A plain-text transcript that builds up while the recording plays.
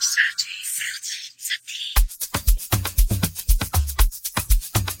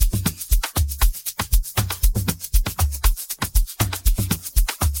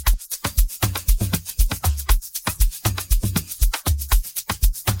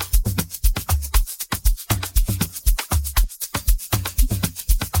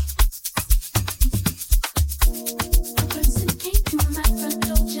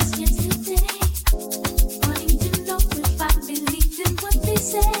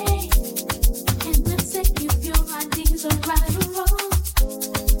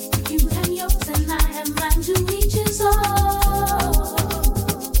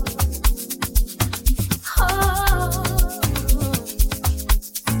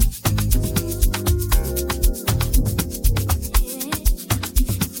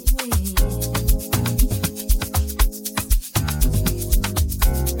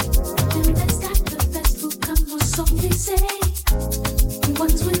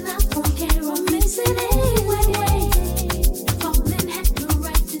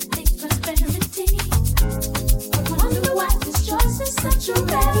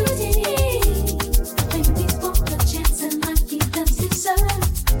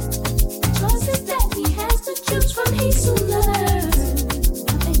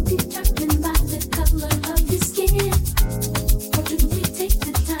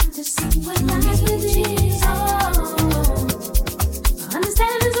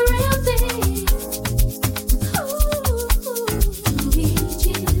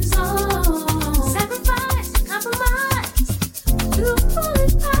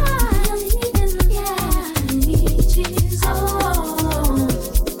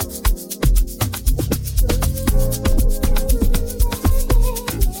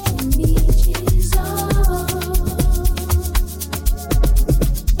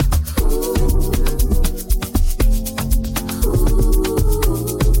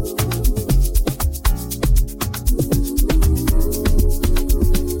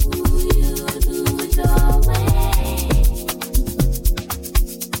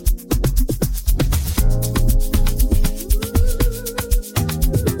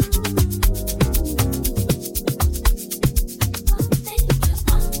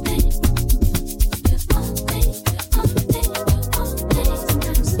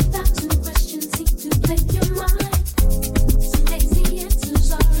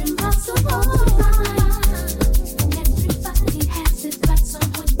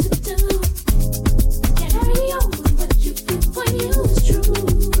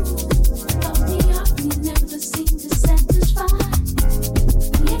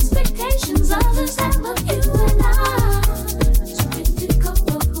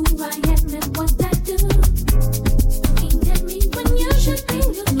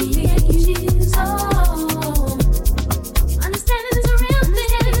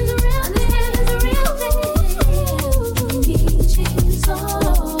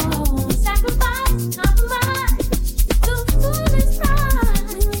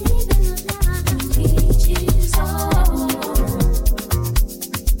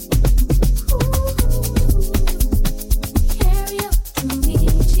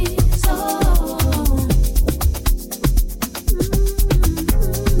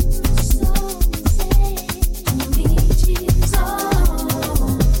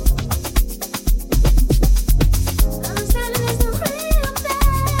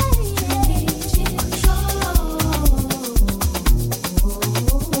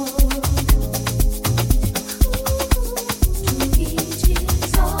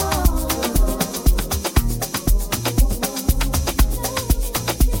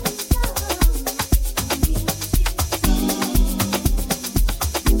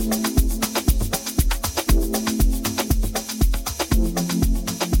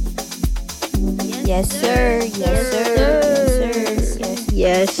Yes, sir. Yes, sir. Yes, sir.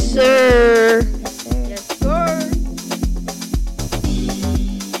 Yes, sir.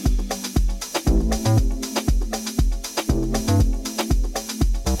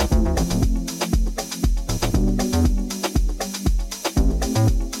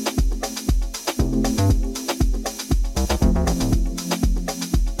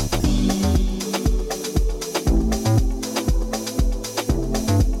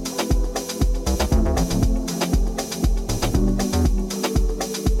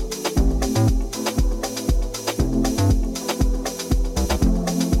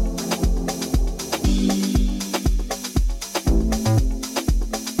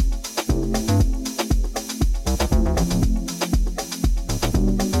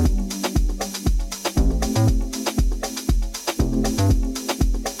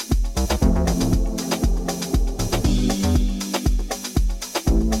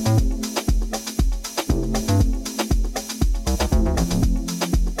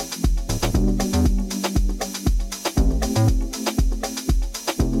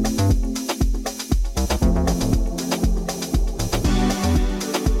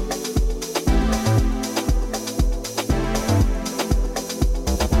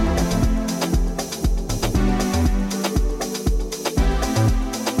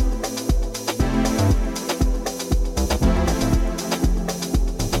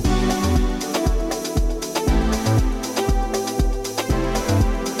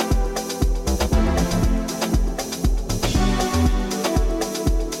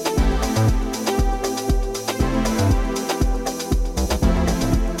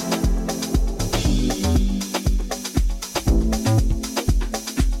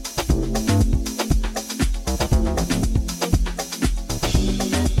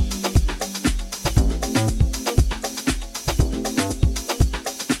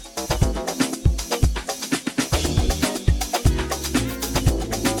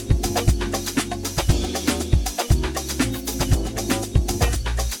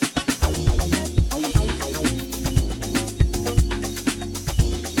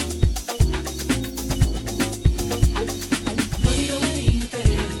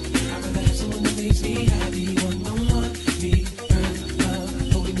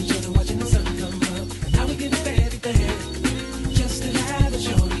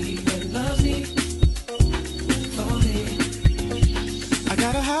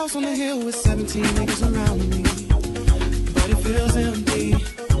 house on the hill with 17 niggas around me, but it feels empty.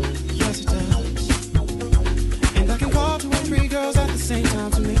 Yes, it does. And I can call 2 or 3 girls at the same time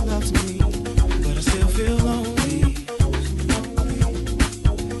to make love to me, but I still feel lonely.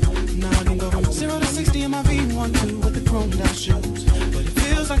 Now I can go from 0 to 60 in my V12 with the chromed out shoes, but it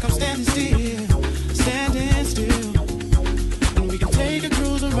feels like I'm standing still, standing still. And we can take a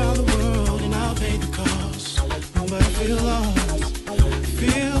cruise around the world and I'll pay the cost, but I feel lost,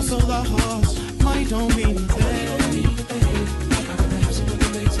 feel so lost. Money don't mean a thing.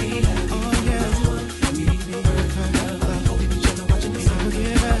 Oh yeah.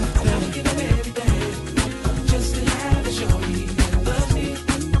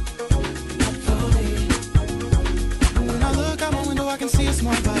 When I look out my window, I can see a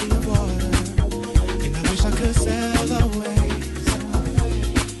small body of water, and I wish I could sail away.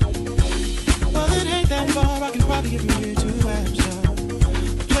 Well, it ain't that far, I can probably get from here to Hampshire,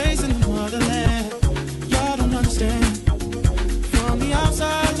 a place in the motherland. Y'all don't understand. From the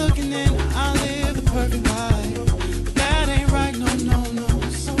outside looking in, I live the perfect life, but that ain't right, no, no, no,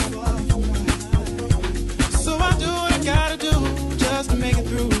 so far from right. So I do what I gotta do just to make it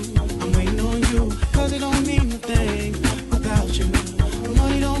through. I'm waiting on you, cause it don't mean a thing without you.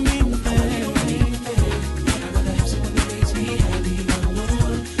 Money don't mean a thing. I'd rather have someone that makes me happy. I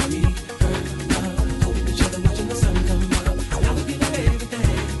want me, her, love, holding each other, watching the sun come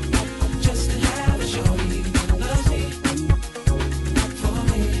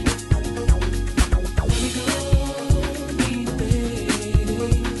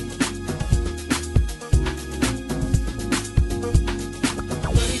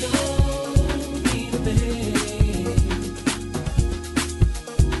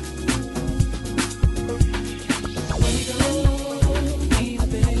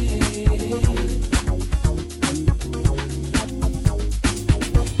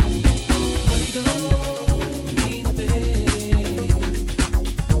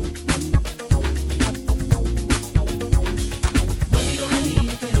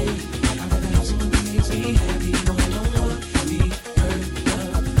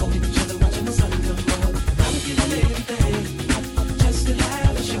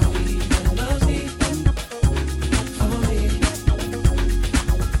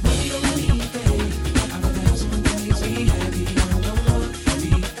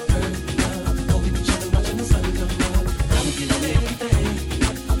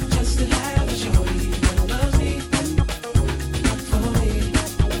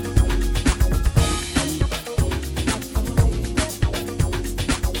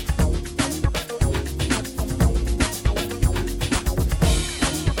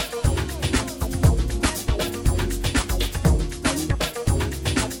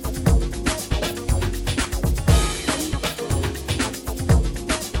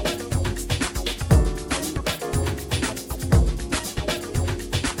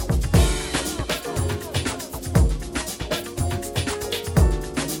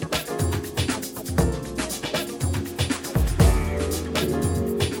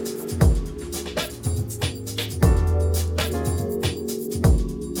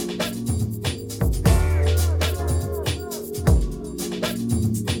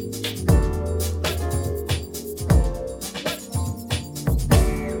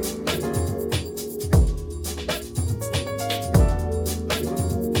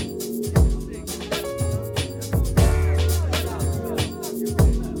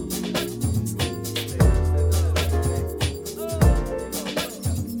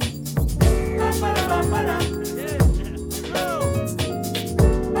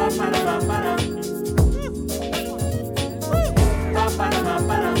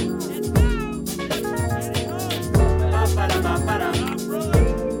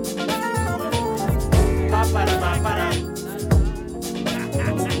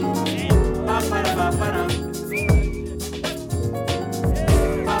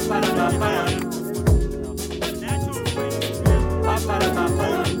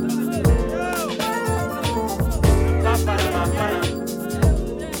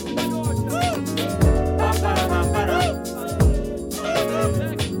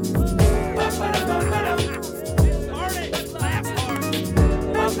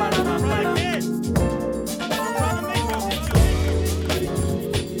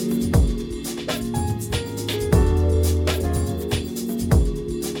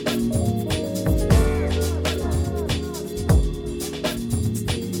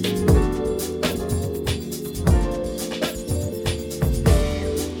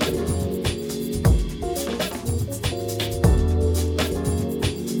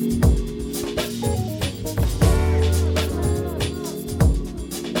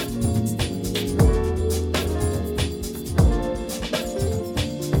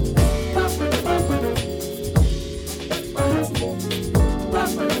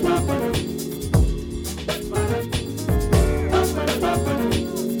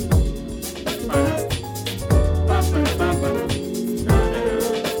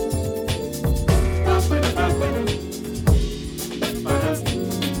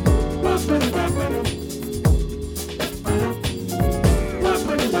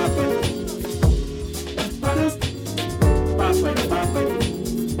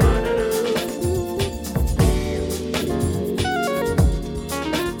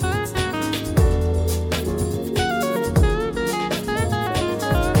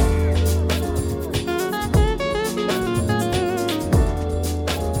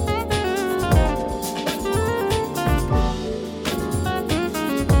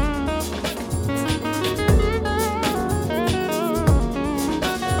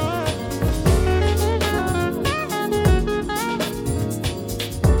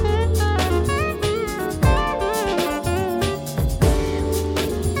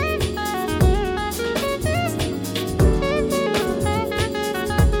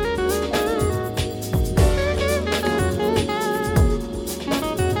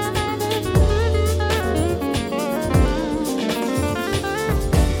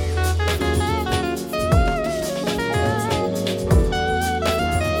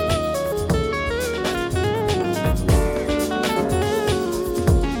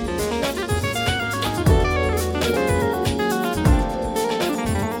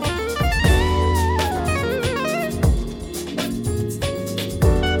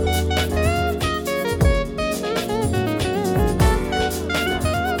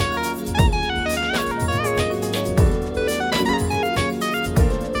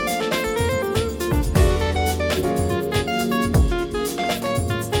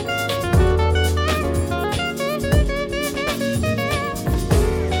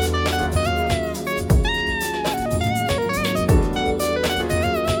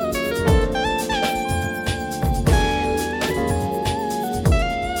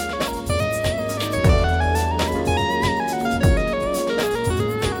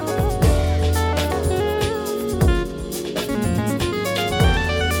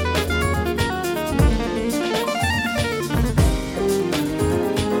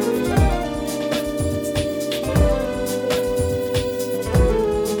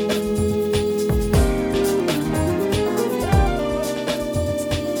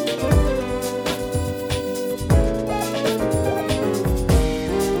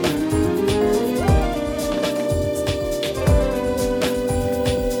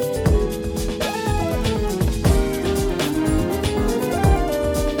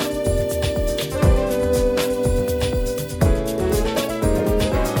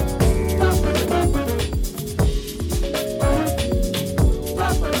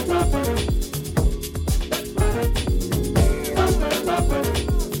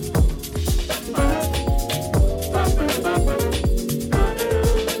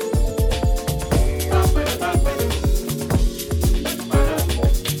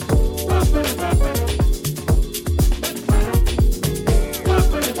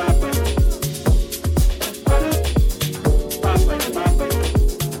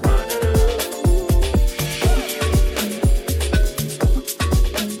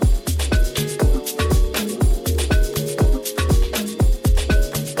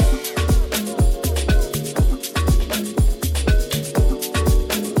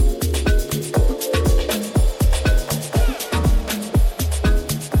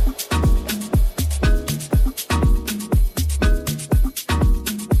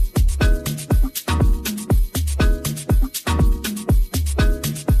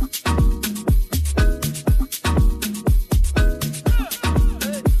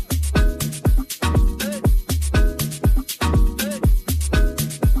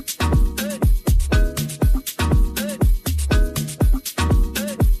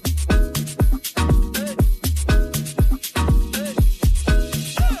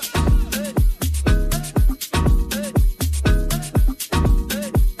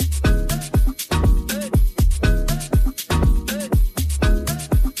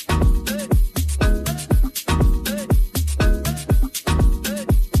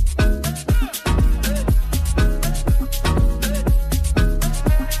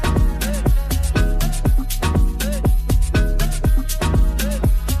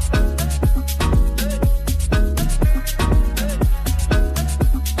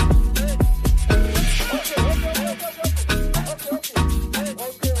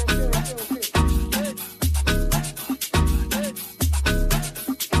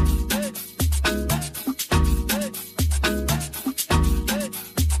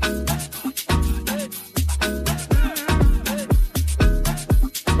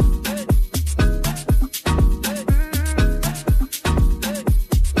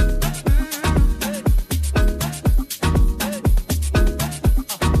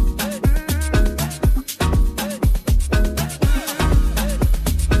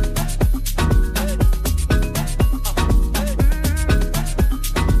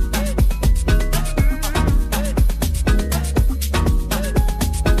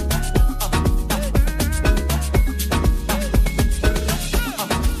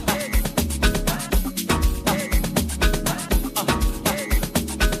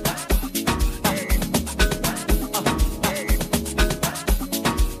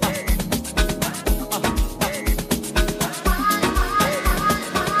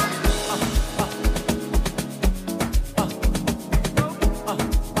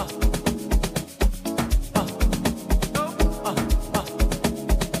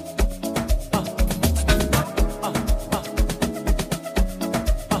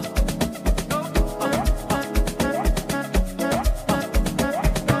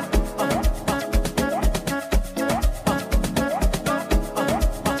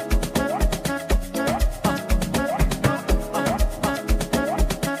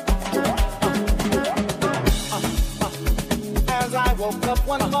woke up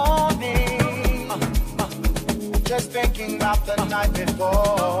one morning, just thinking about the night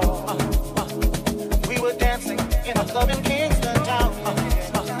before. We were dancing in a club in Kingston town,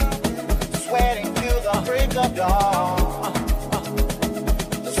 sweating till the break of dawn.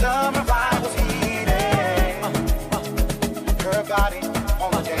 The summer vibe was heating, her body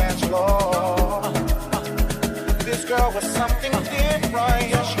on the dance floor. This girl was something different,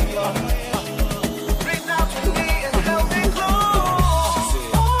 yeah, she was. Reached out to me and held me close.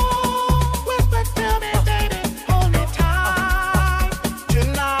 Oh, whispered to me, baby, hold me tight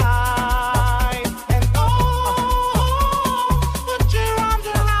tonight. And oh, put your arms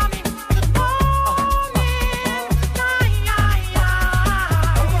around me. Good morning,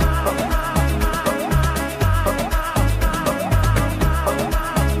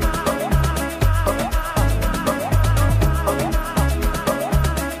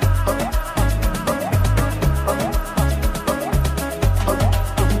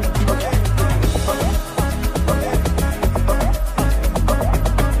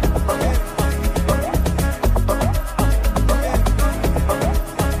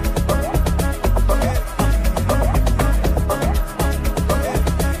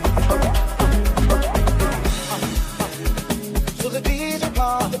 so the DJ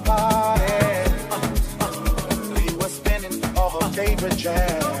paused the party. We were spinning all her favorite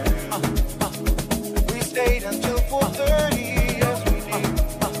jams. We stayed until 4:30, yes we did.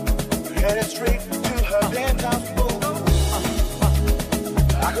 We headed straight to her penthouse pool.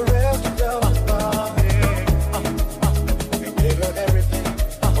 I caressed her velvet body and gave her everything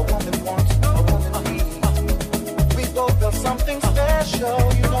a woman wants, a woman needs. We both felt something special,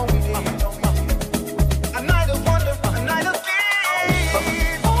 you know we did. A night of wonder, a night of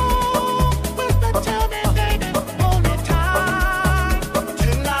dreams. Oh, whisper to me, baby, hold me tight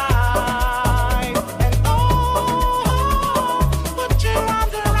tonight. And oh, put your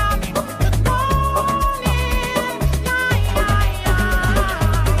arms around me. Good morning, night.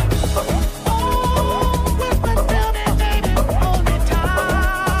 Oh, whisper to me, baby, hold me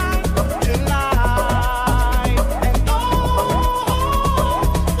tight tonight. And oh,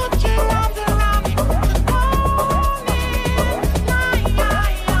 put your arms around me. Good morning, night.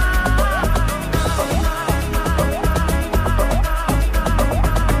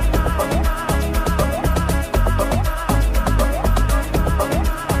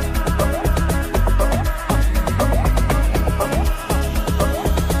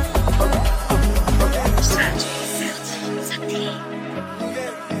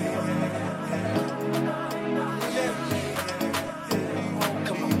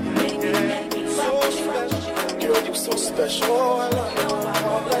 Girl, you so special. Oh, I love you.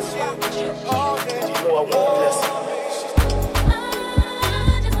 Oh, bless you. Oh, yeah. You know I want to bless you.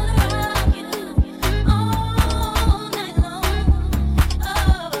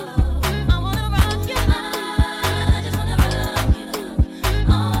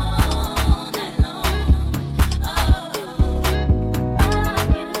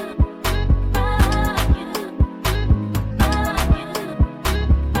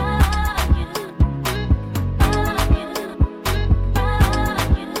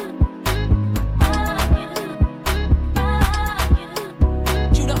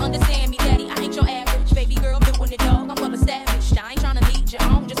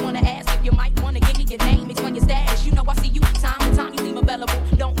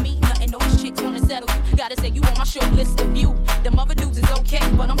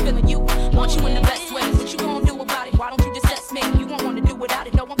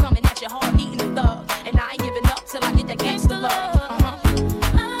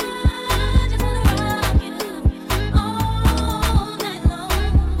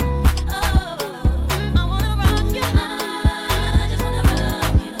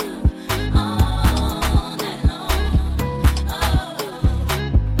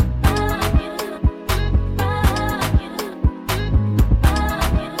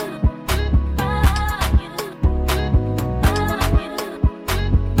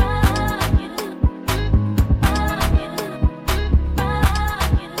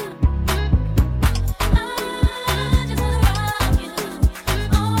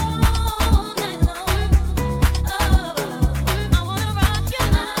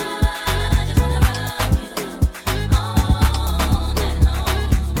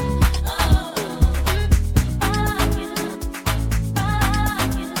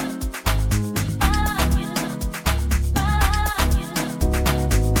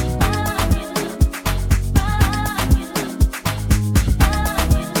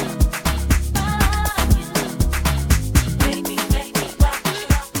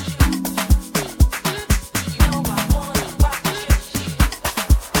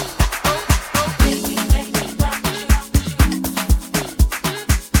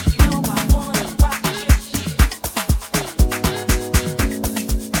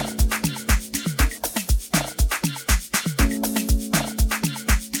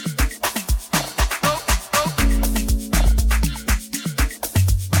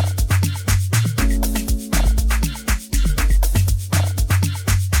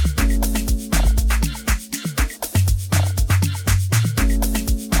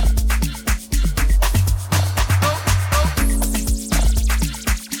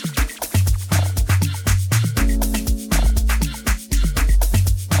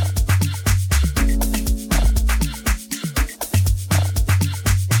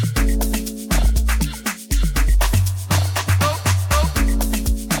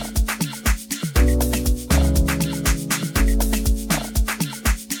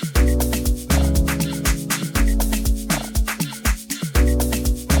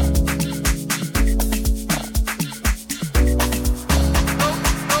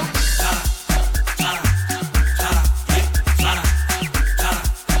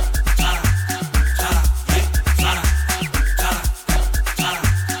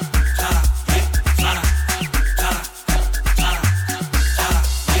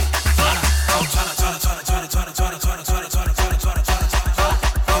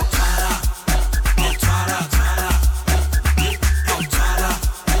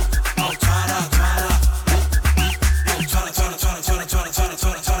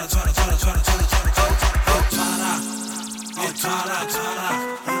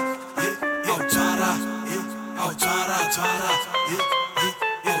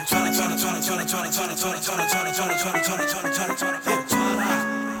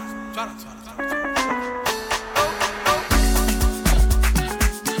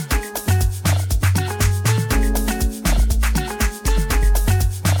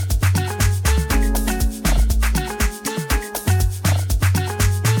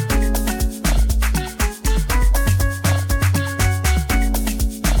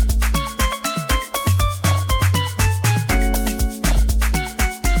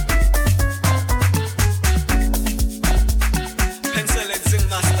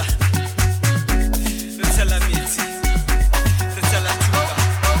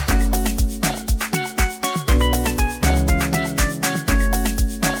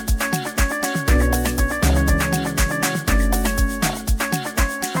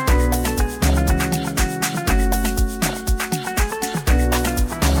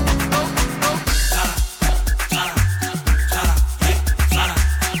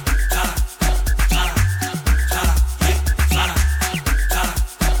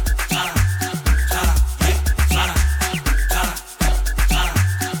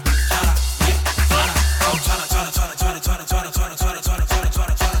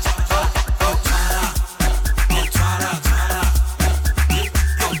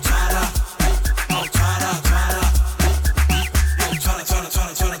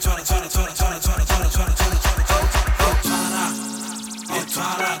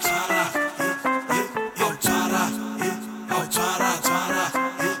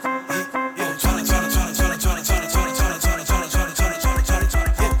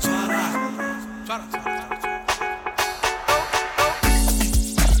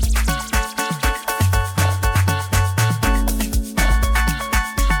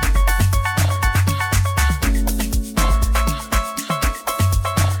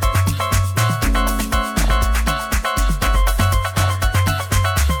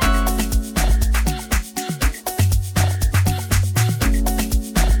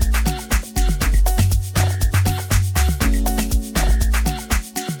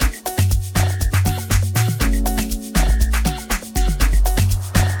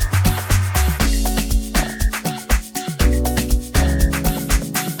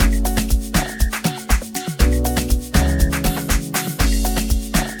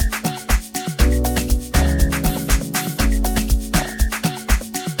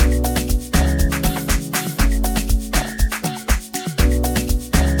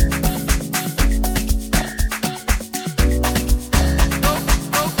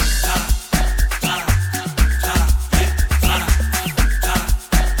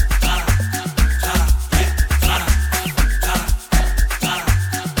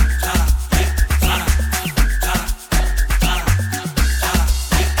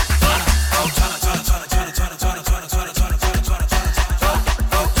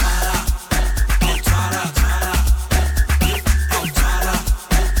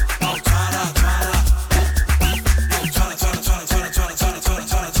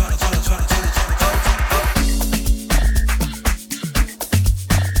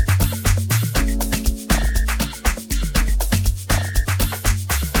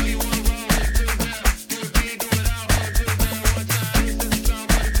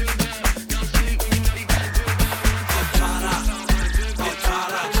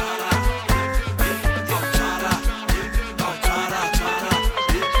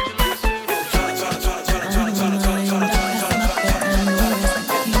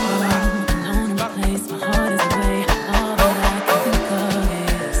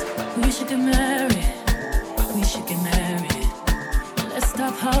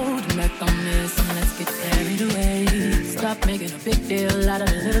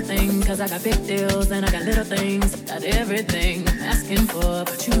 'Cause I got big deals and I got little things. Got everything I'm asking for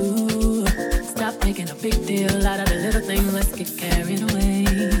but you. Stop making a big deal out of the little thing. Let's get carried away.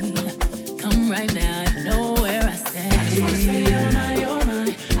 Come right now, you know where I stand. I just wanna say you're mine, you're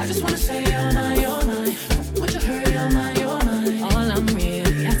mine. I just wanna say you're mine, you're mine. Would you hurry, you're mine, you're mine. All I'm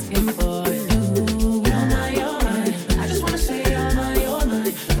really asking for is you. You're mine, you're mine. I just wanna say you're mine, you're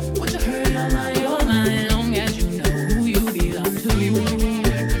mine. Would you hurry, you're mine, you're mine. Long as you know who you belong to.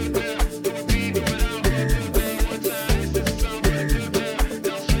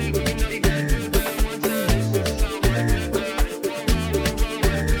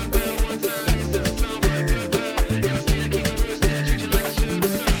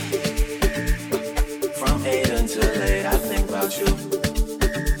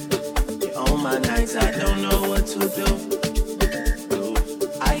 I don't know what to do.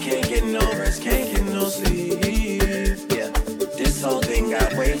 I can't get no rest, can't get no sleep. Yeah, this whole thing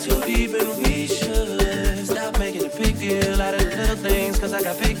got way too deep, and we should stop making a big deal out of the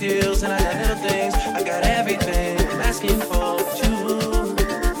deals and I got little things. I got everything I'm asking for, but you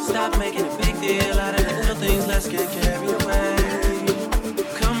stop making a big deal out of the little things. Let's get carried away.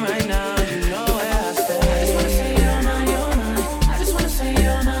 Come right now, you know where I stay. I just wanna say you're mine, you're mine. I just wanna say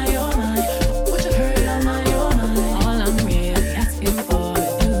you're mine, you're mine. What you heard, you're mine, you're mine. All I'm really asking for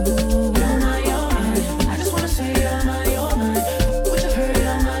is you. You're mine, you're mine. I just wanna say you're mine, you're mine. What you heard,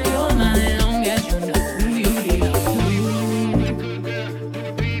 you're mine, you're mine. As long as you know who you belong to.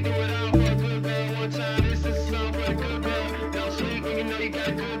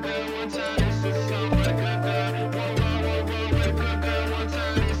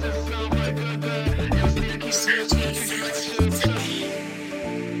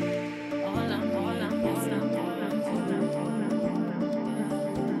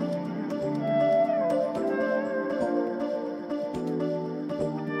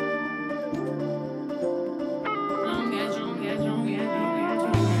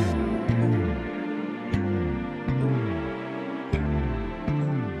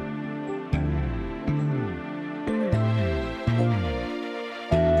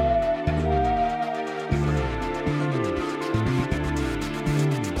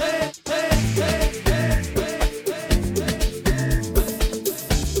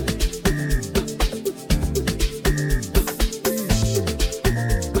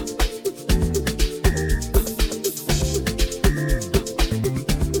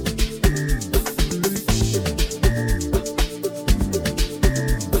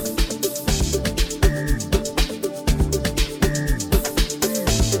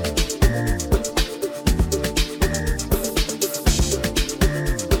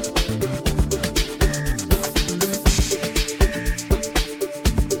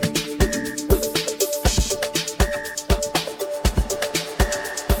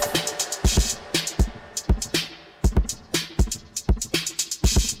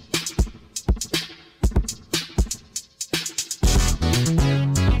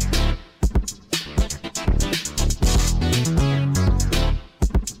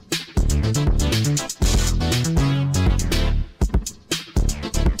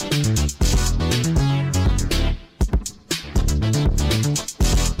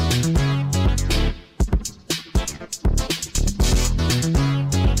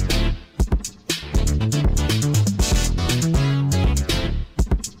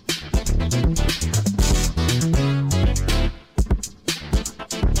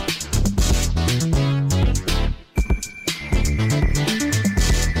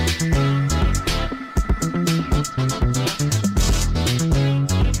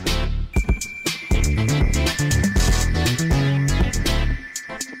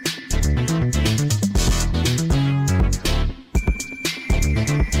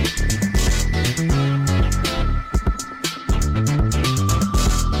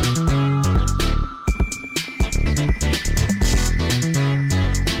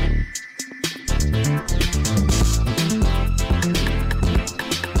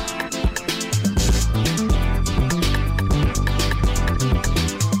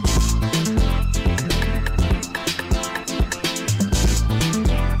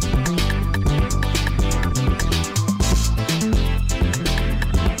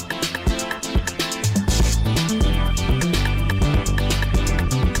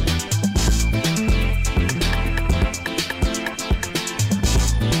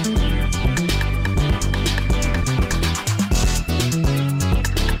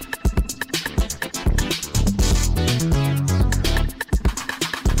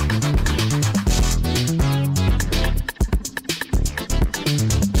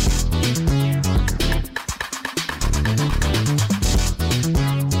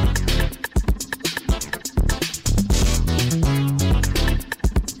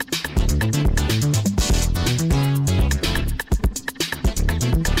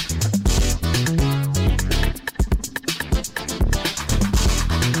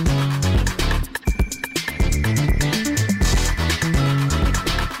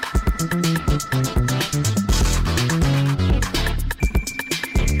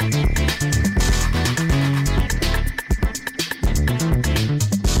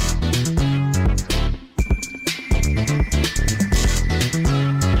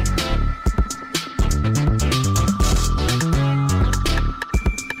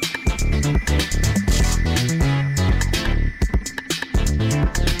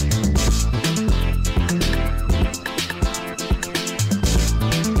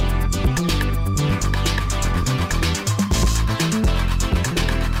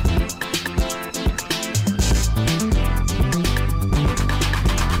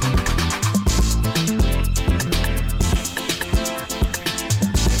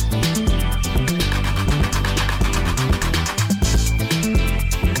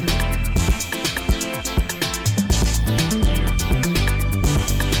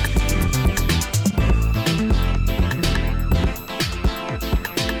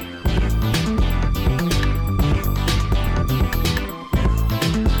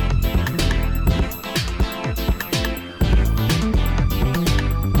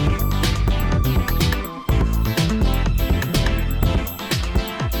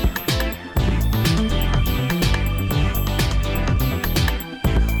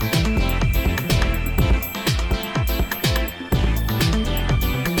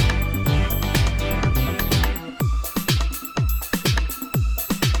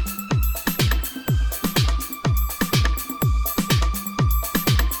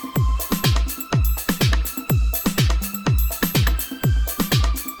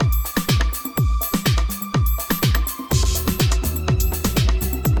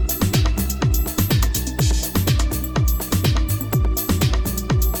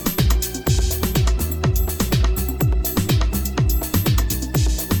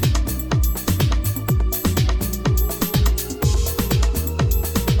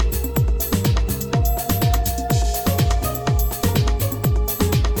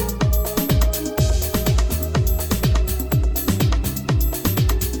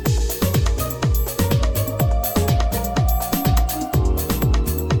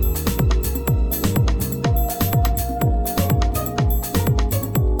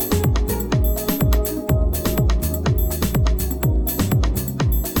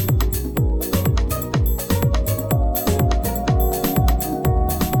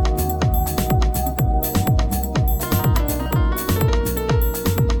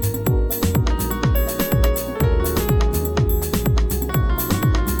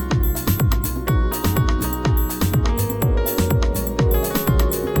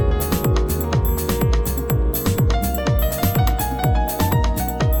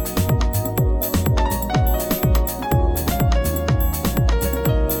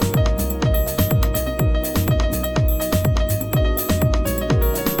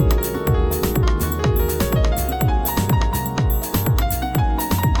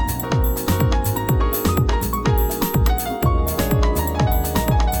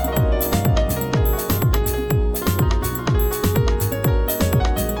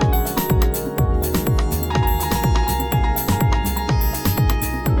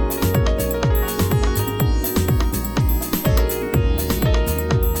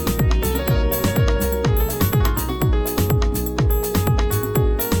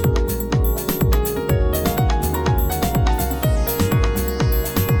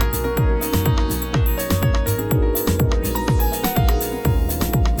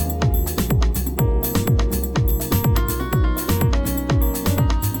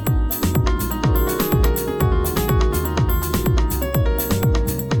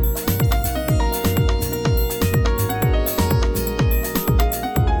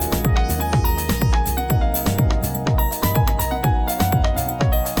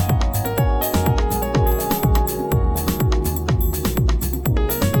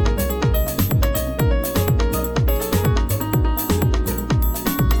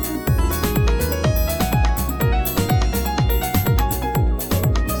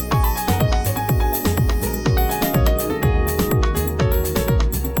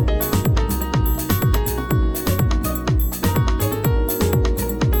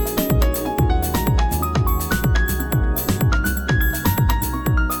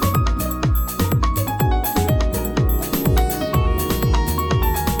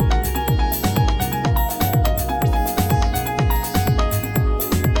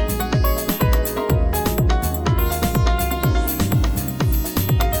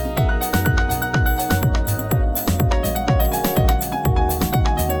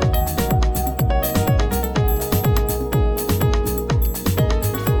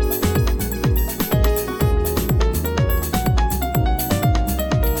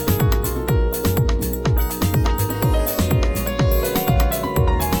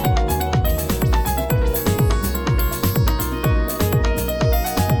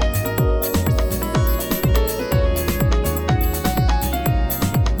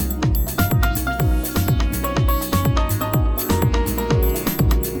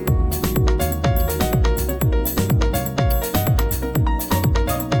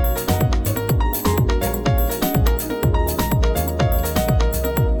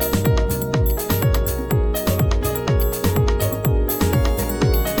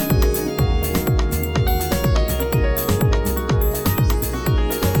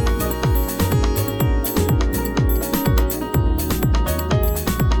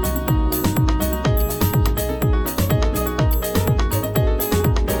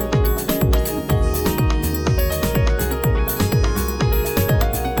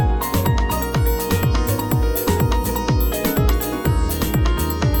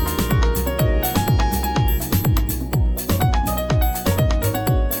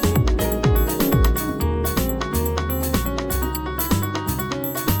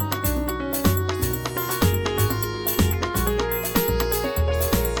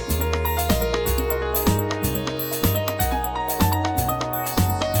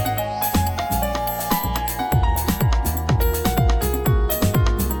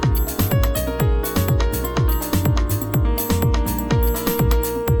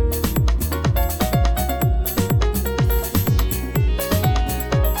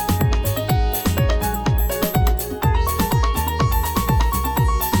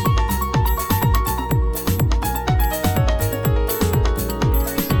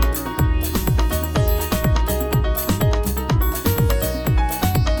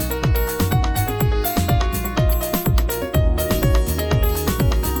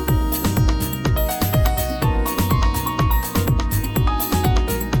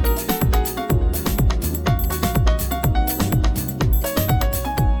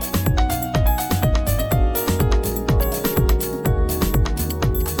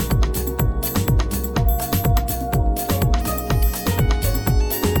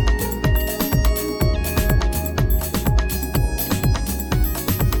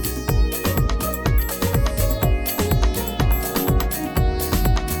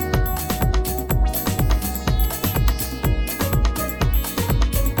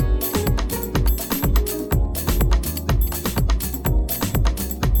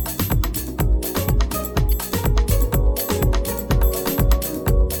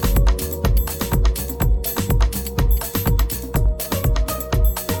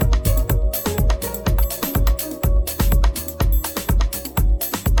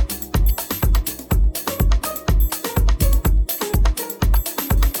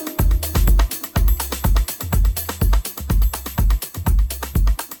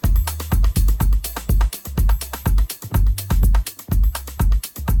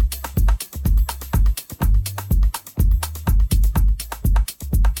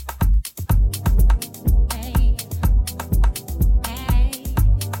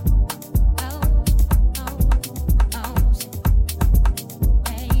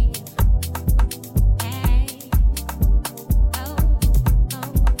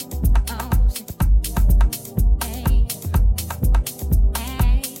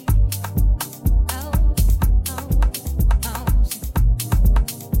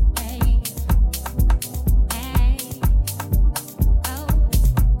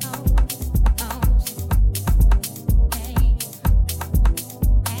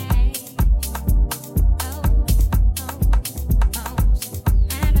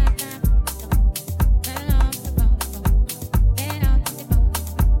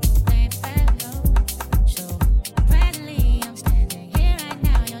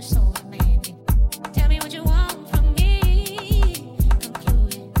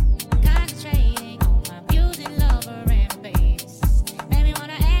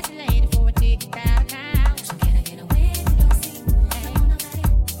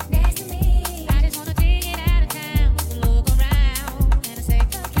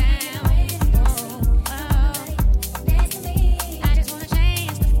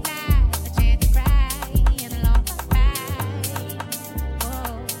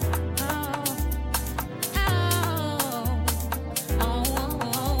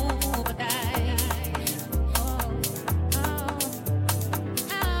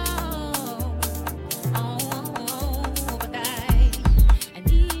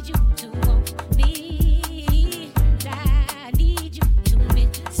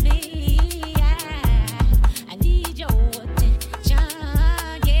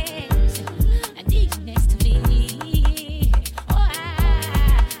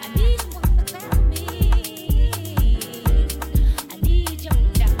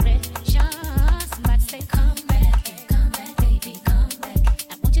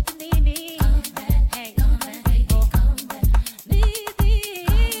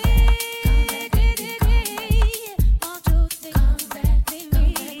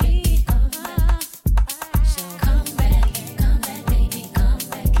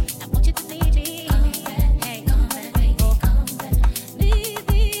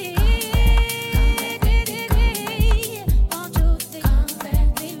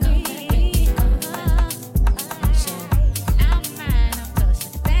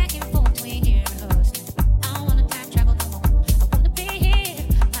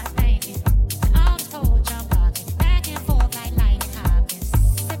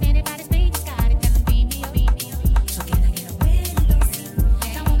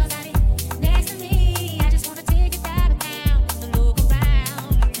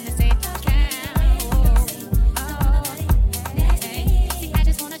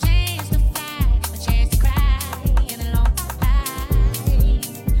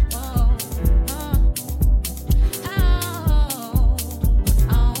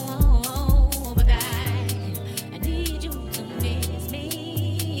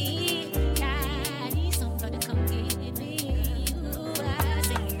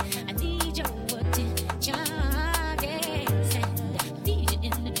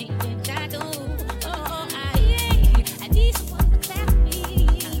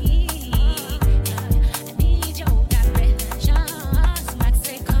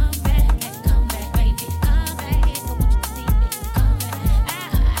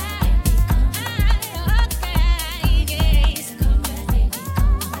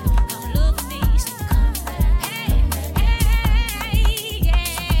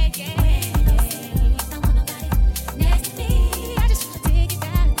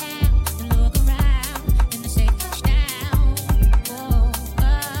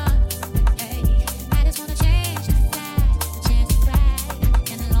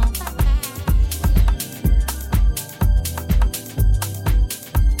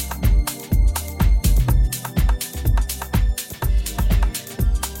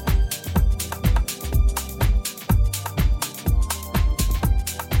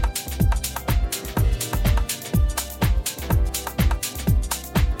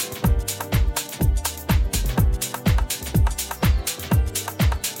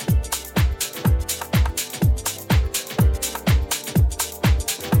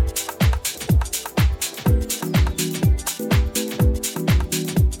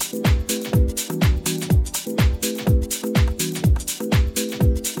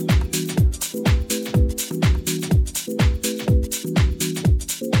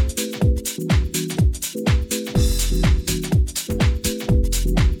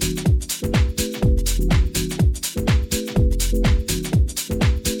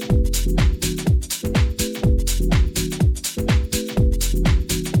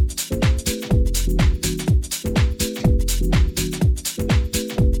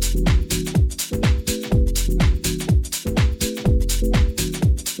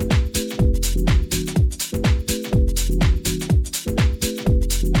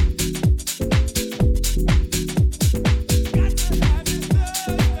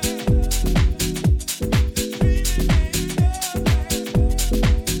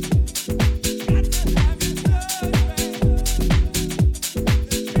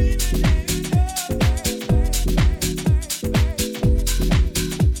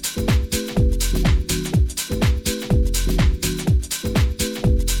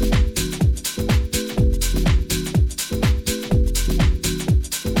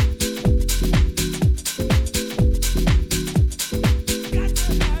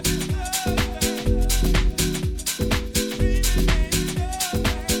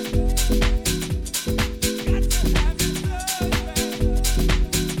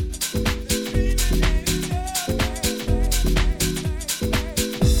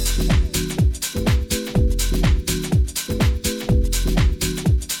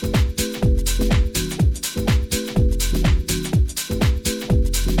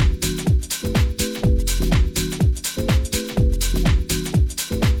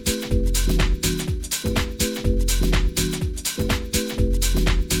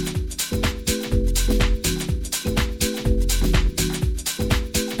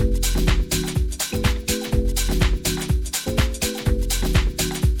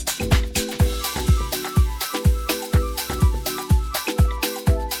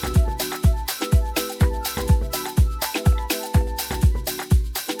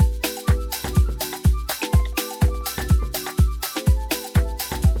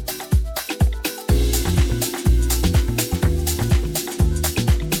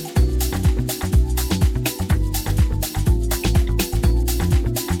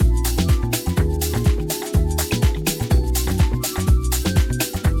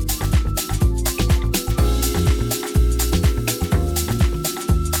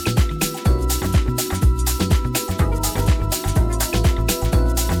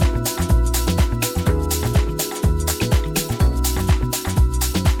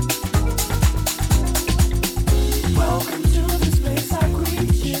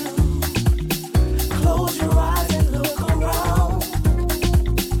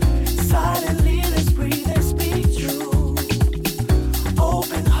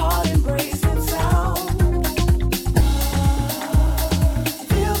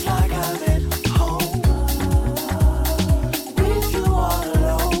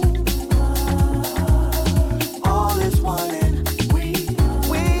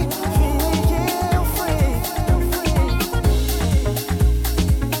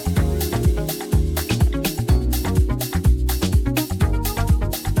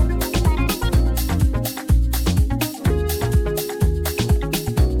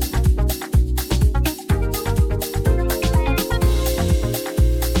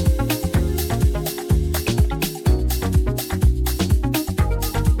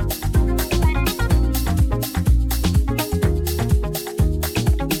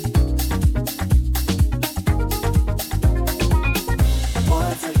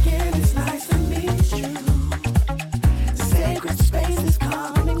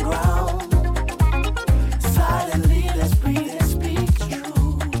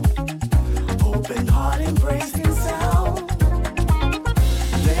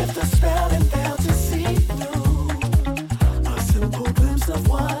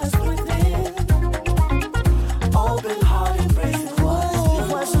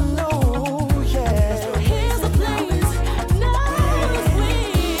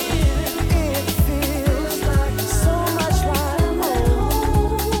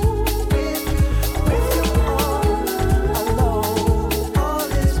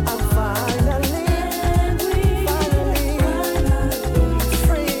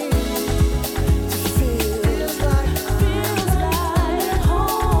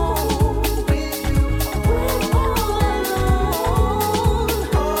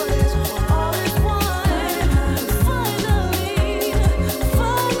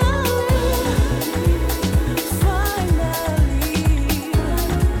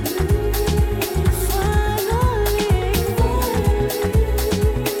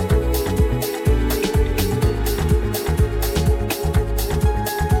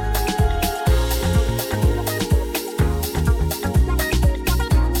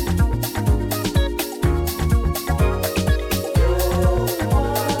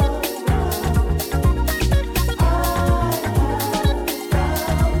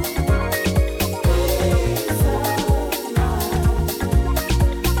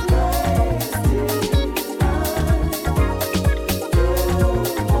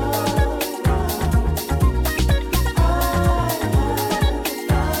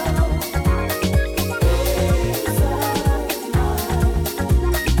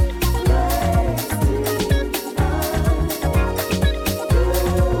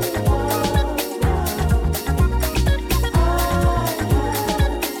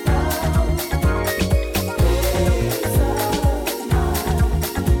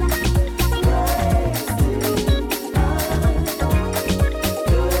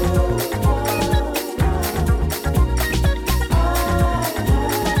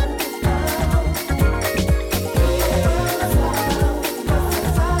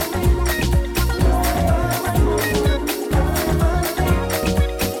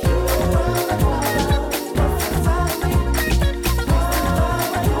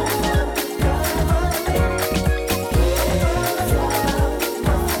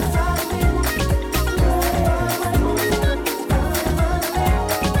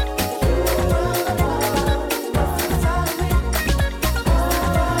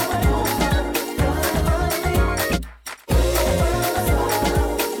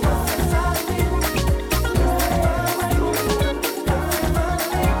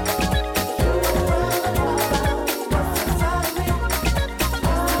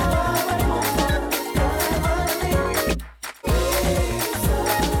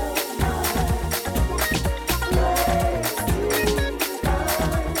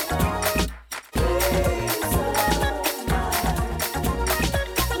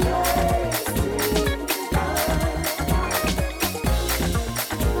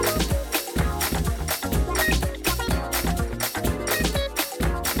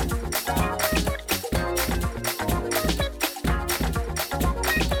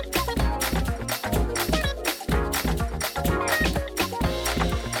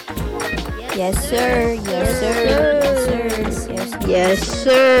 Yes, sir. Yes, sir. Yes, sir. Yes,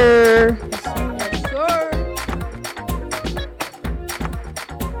 sir.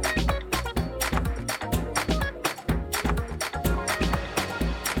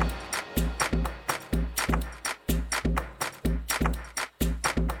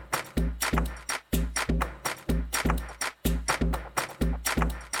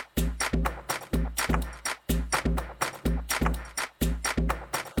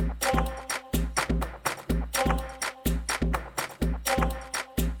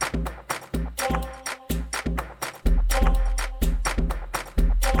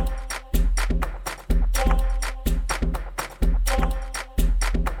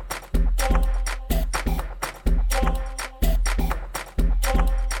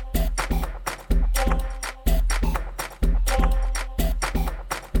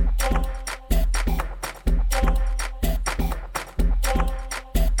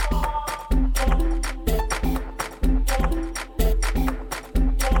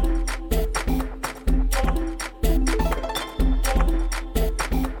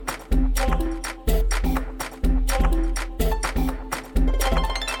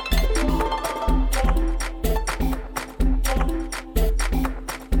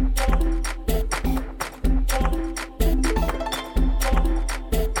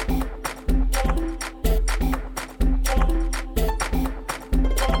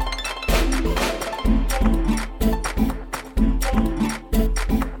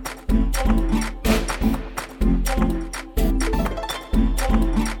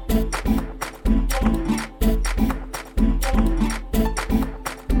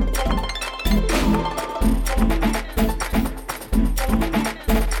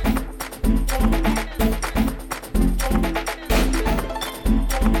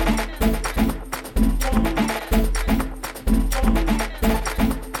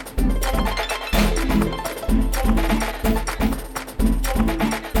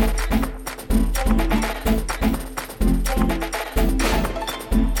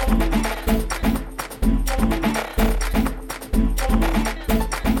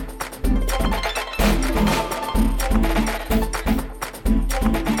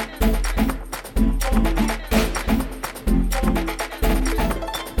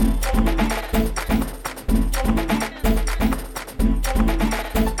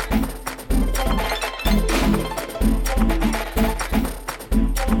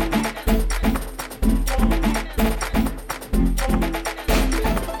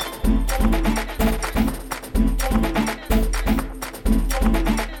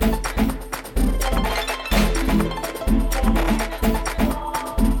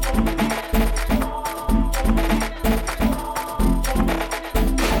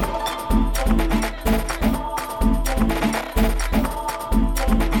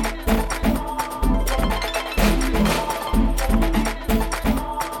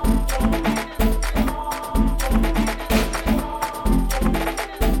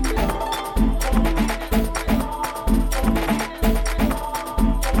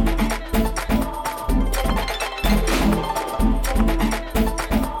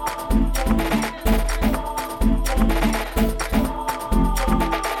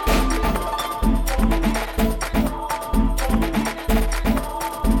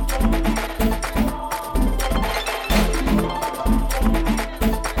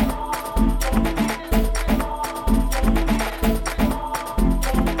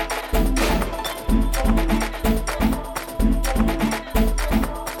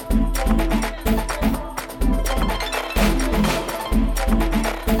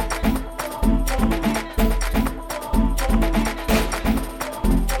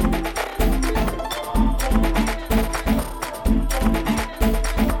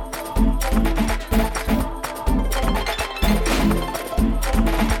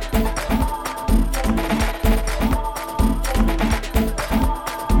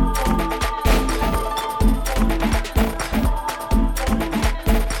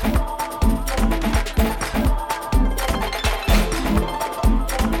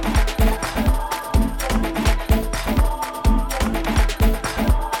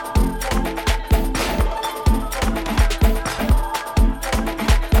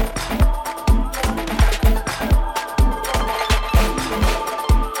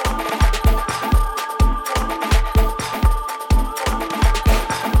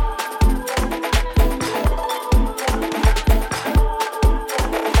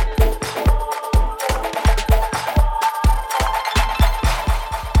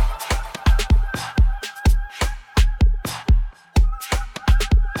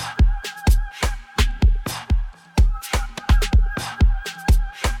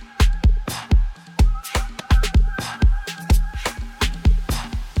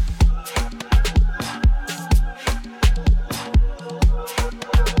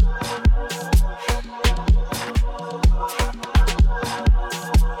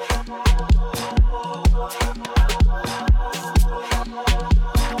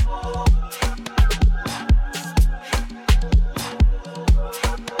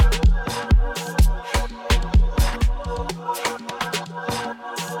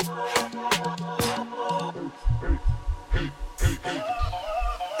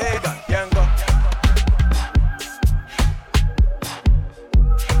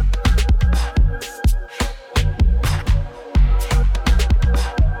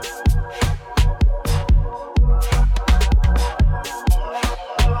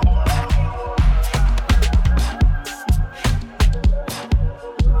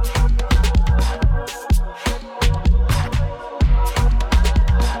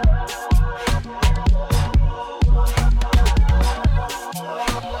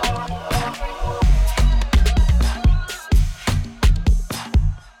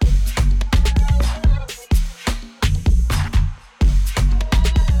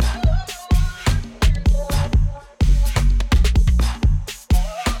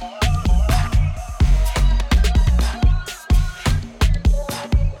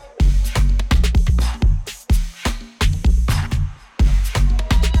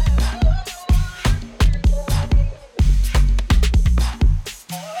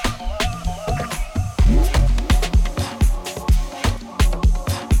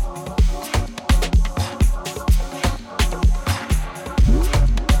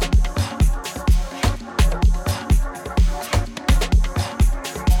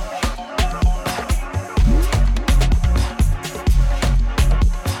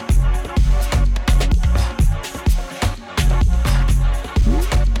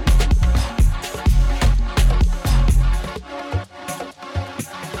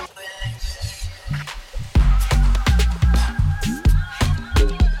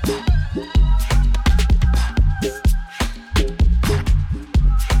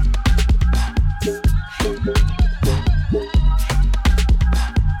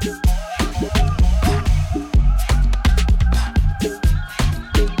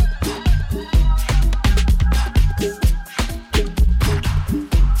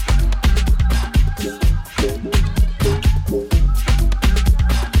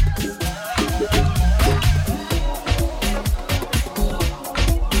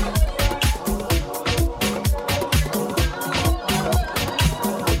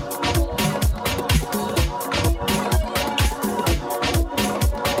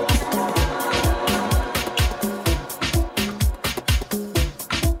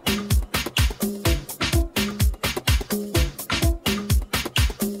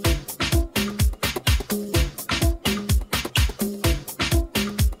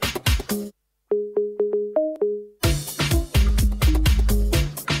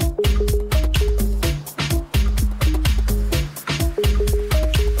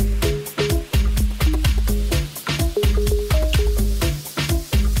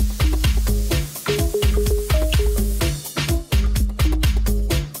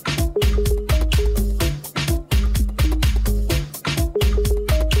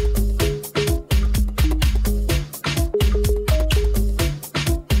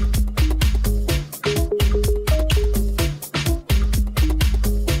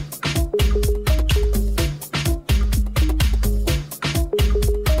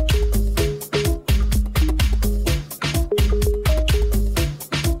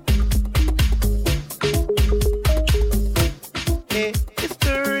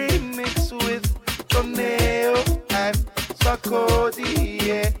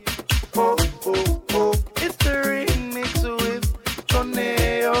 yeah. Oh, oh, oh. It's the remix with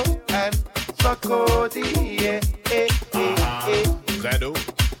Toneo and Sakodi, yeah. Zadu,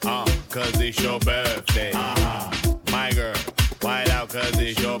 cause it's your birthday. My girl, wild out cause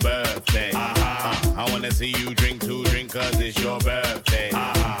it's your birthday. I wanna see you drink cause it's your birthday.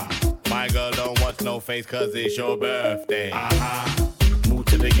 My girl don't watch no face cause it's your birthday. Move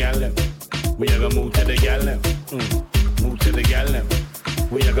to the gallon, we are gonna move to the gallon. Move to the gallon,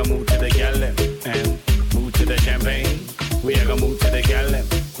 we are gonna move to the gallon. And move to the champagne, we are gonna move to the gallon.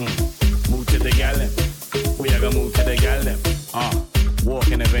 Move to the gallon, we are gonna move to the gallon.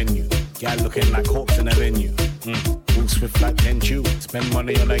 Walk in a venue, gal looking like hawks in a venue. Move swift like 10 chew, spend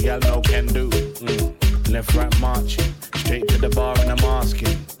money on a gal no can do. Left, right, marching, straight to the bar and I'm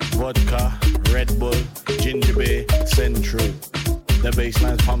asking. Vodka, Red Bull, ginger beer, Central. The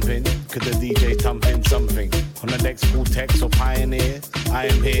bassline's pumping, cause the DJ's thumping something. On the next full text or pioneer, I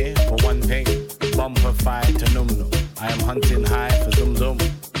am here for one thing. Bumper fight to num num. I am hunting high for zum zum.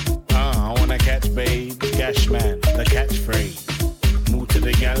 I wanna catch babe, gash man, the catchphrase. Move to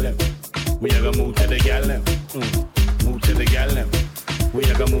the gallon, we are gonna move to the gallon. Move to the gallon, we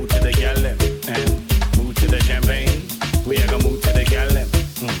are gonna move to the gallon. And move to the champagne, we are gonna move to the gallon.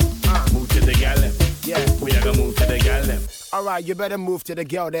 Move to the gallon, yeah, we are gonna move to the gallon. Alright, you better move to the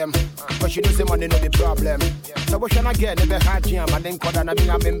girl them, cause you know say money no the problem. So what can I get? Never had jam, and then call and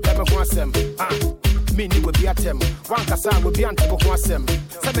I'm in Pema Quassem. Me will be at him. One Cassan will be on Tabo Quassem.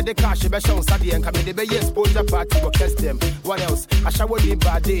 Some of the cash, be shown Sadi and come in the bay exposure party will test them. What else? I shall win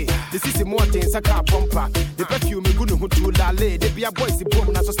bad day. This is the more things a car bumper. The perfume is good to lale. They be a voice, the boom,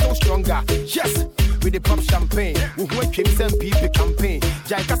 and so still stronger. Yes! With the pop champagne, we went came some people campaign.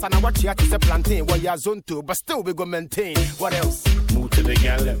 Jaikas and I watch here to say plantain. What you're zone to, but still we go maintain. What else? Move to the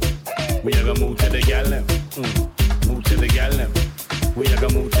gallon. We are gonna move to the gallon. Move to the gallon. We are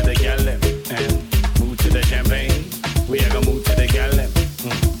gonna move to the gallon. And move to the champagne. We are gonna move to the gallon.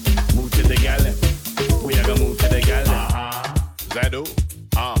 Move to the gallon. We are gonna move to the gallon. Zadu,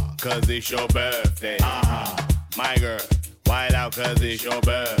 cause it's your birthday. My girl, wild out cause it's your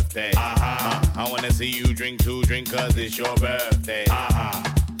birthday. I wanna see you drink cause it's your birthday.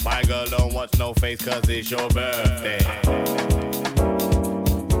 My girl don't watch no face cause it's your birthday.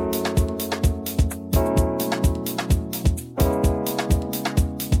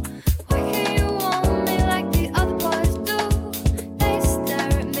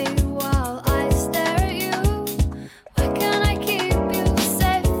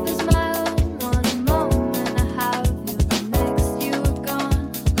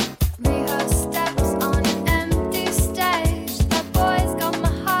 Boys got my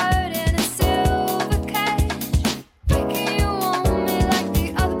heart in a silver cage.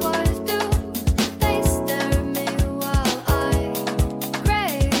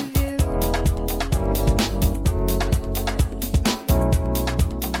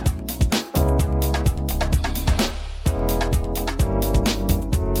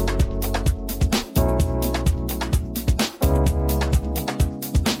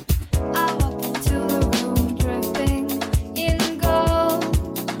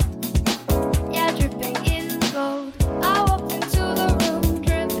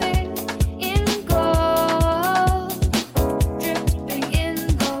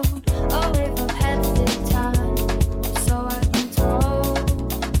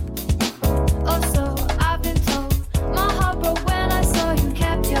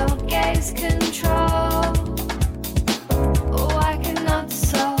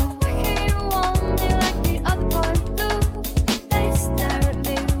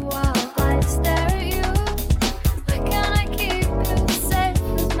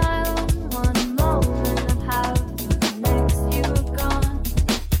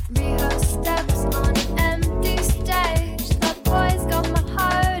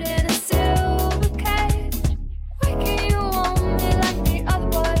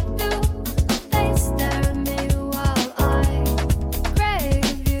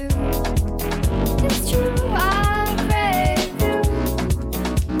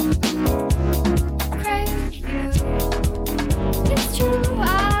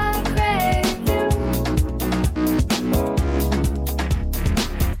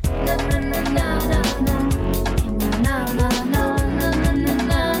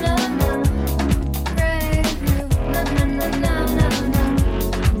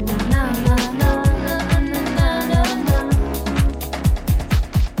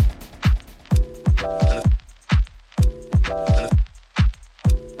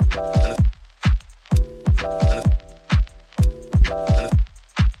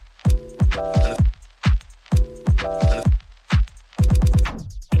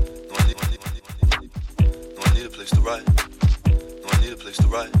 to write? No, I need a place to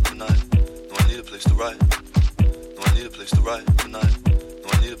write tonight. No, I need a place to write. No, I need a place to write tonight. No,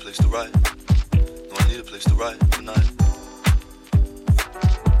 I need a place to write. No, I need a place to write tonight.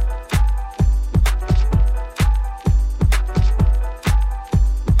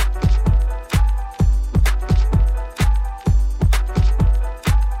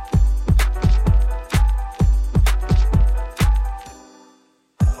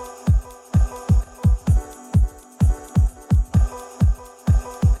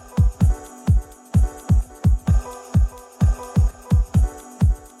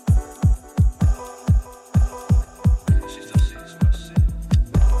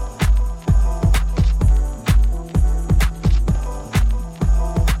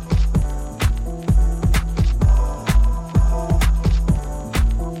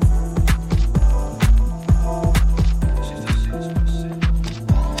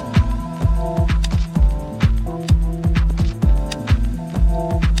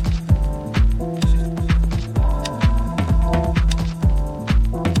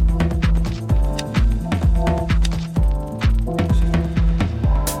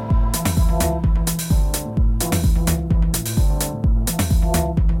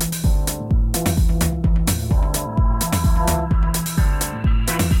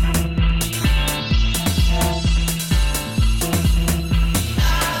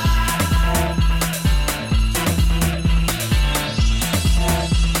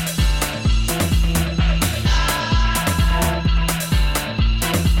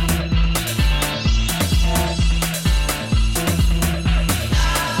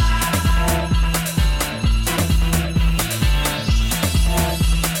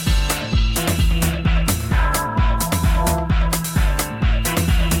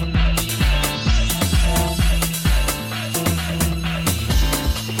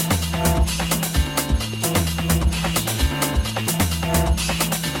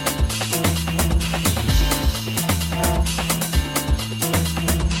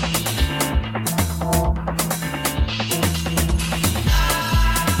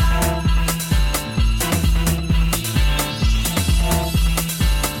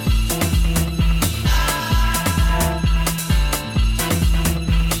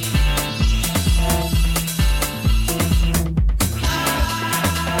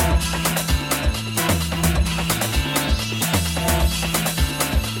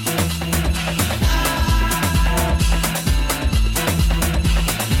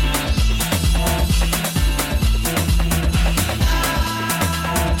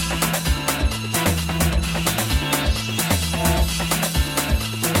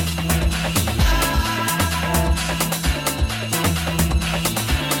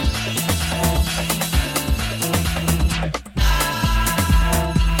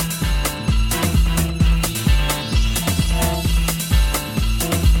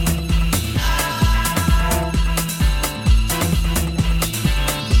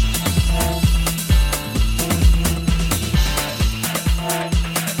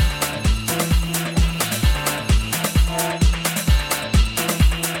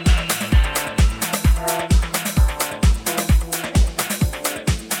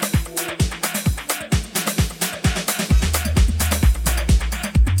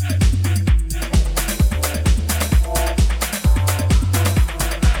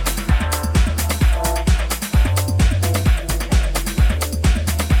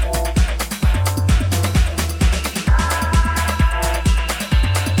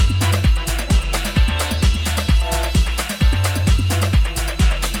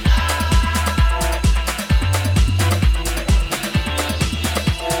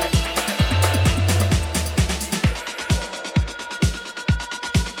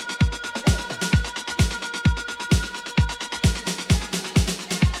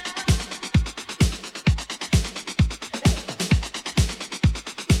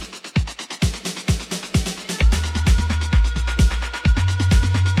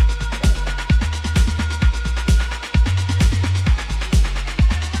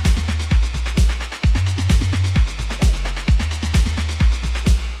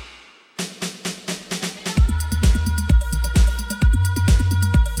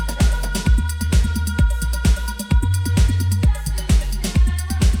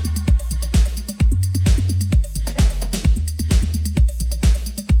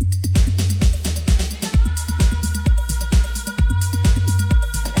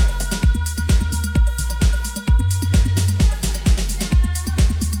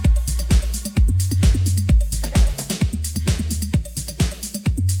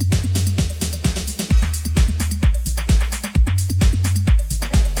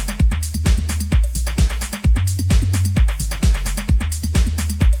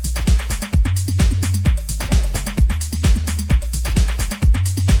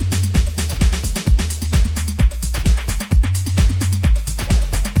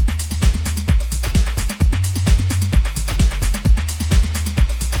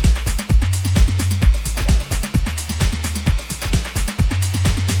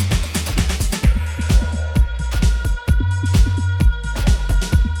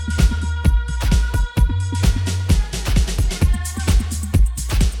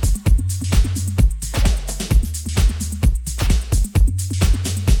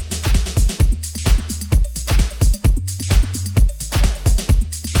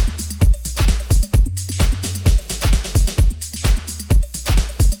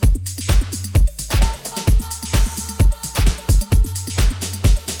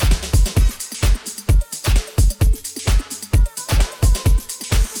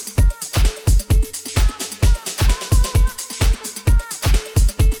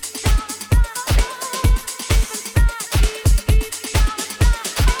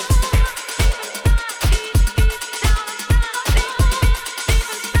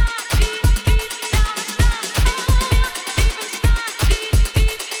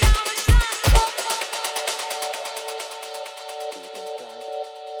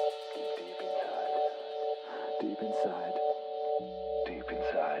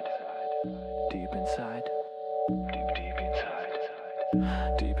 Deep inside, deep inside,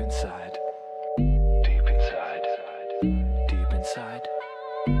 deep inside, deep inside, deep inside,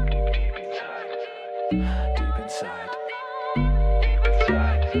 deep inside, deep inside, deep inside, deep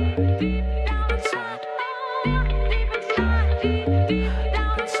inside, deep inside, deep inside, deep inside, deep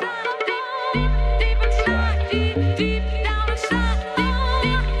down inside, deep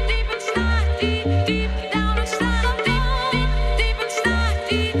inside, deep down inside, deep inside,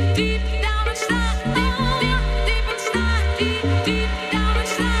 deep down inside, deep inside, deep down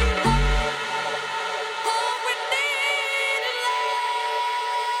inside. All we need is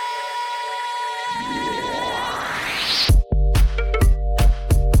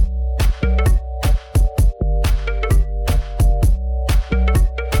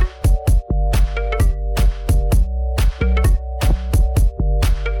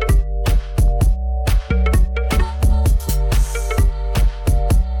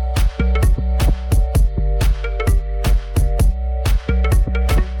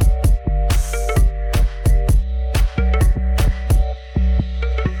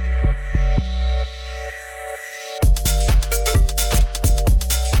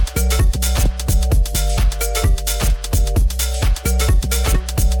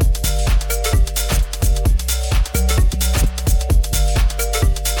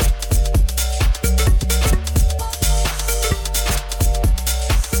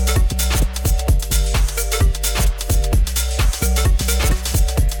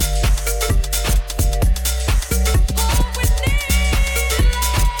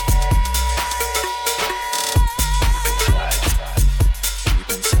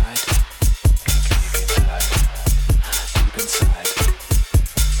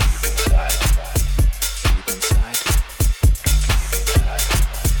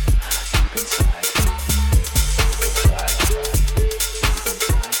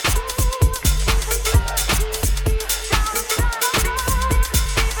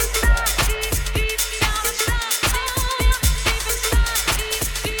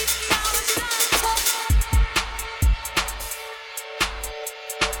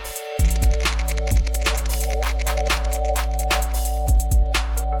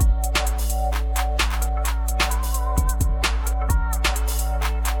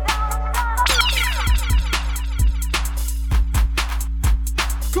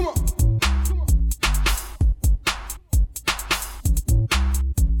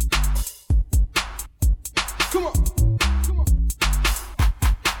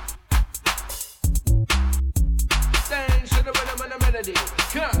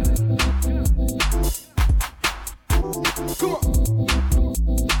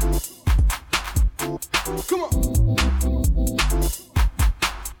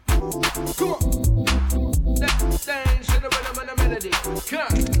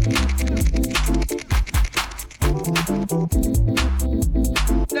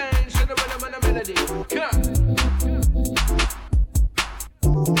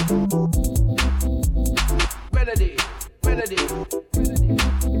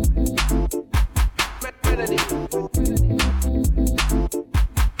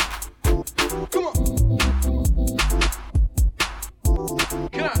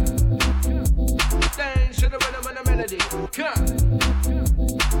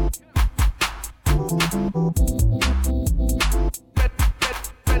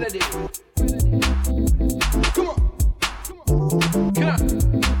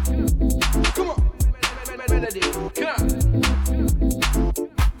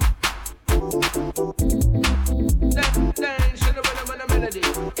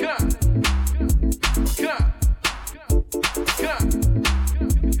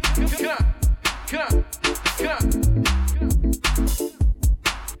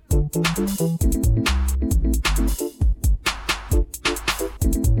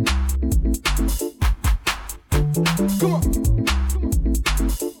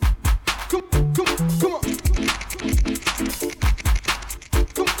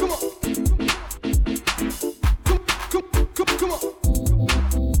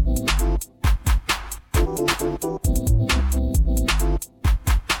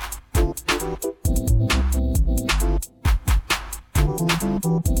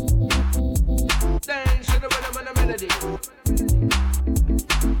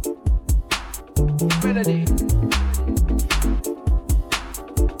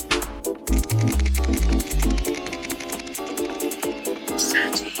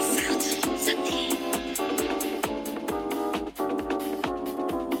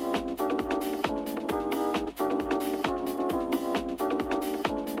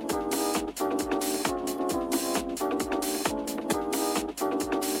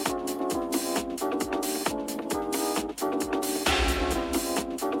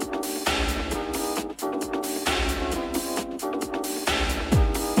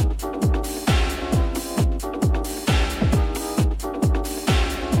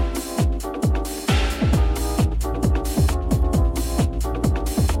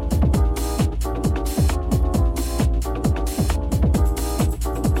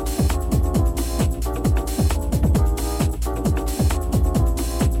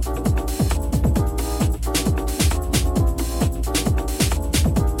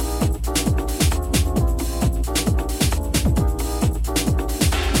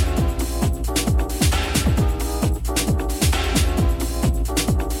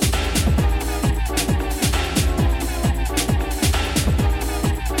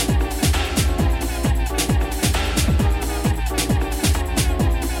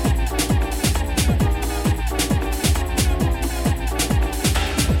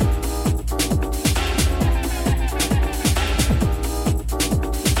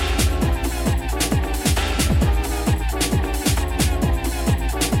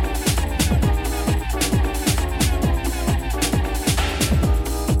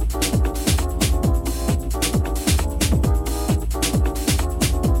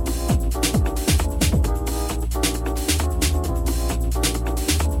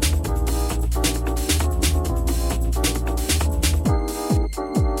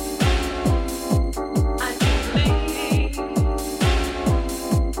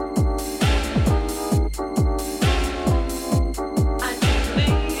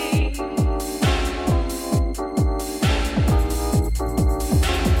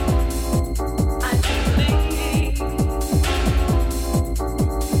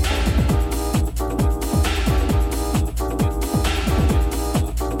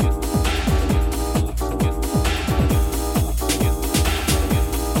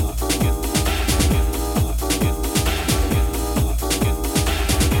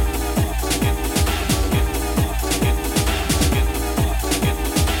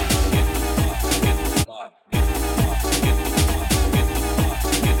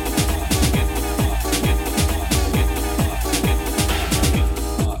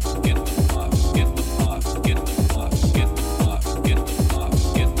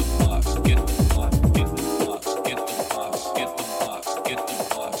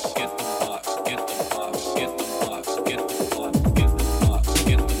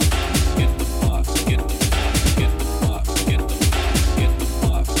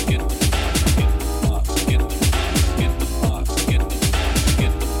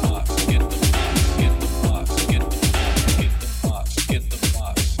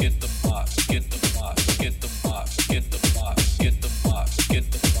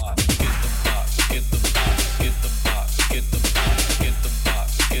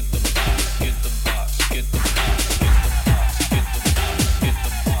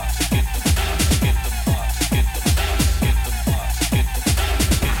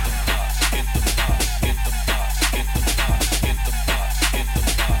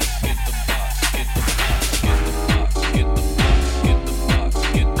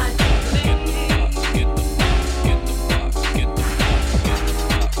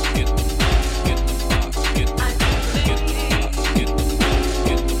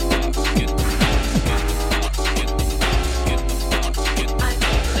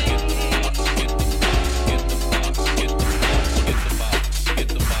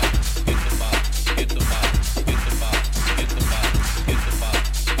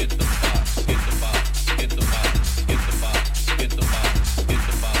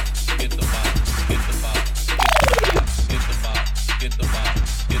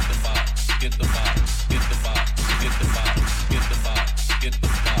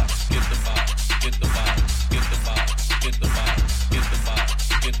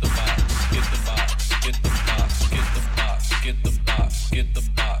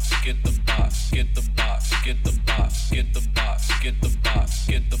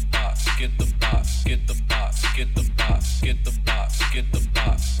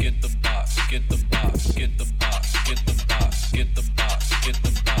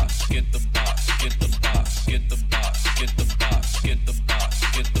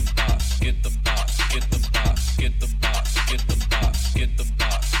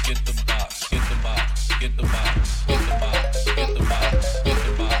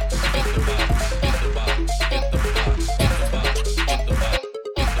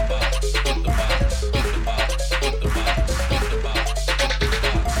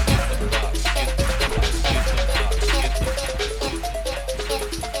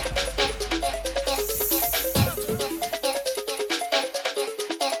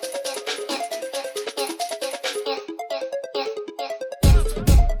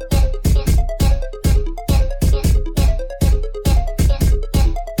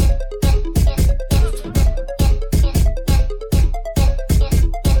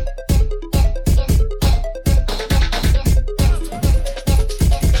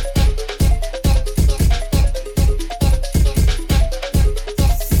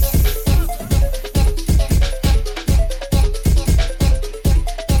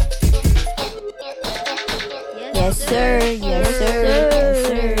sir. Yes,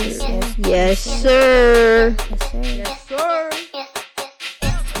 sir. Yes, sir. Yes, sir.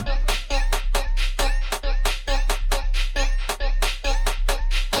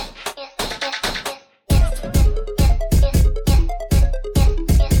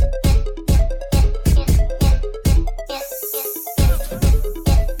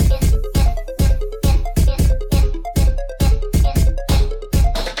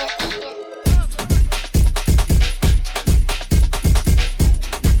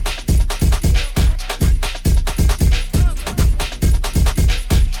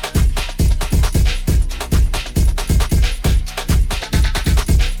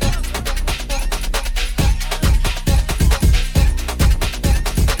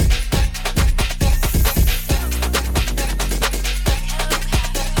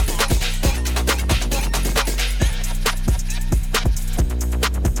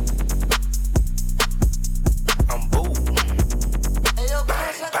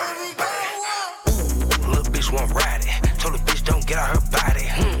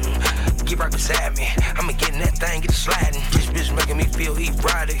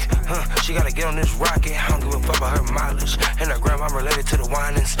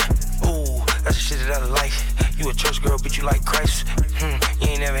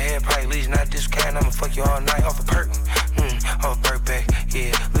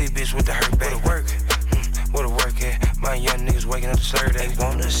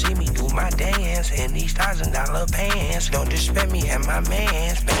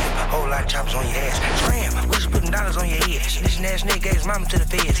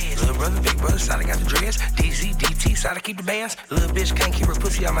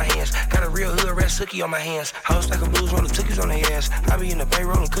 On my hands, house like a blues rolling cookies on their ass. I be in the bay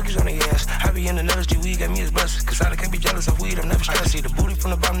rolling cookies on their ass. I be in the nuts, weed got me as blessed. Cause I can't be jealous of weed, I'm never stressed. I see the booty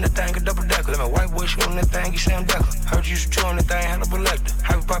from the bottom, that thing a double decker. Let my white boy shoot on that thing, you Sam Decker. Heard you should chew on that thing, had a selector.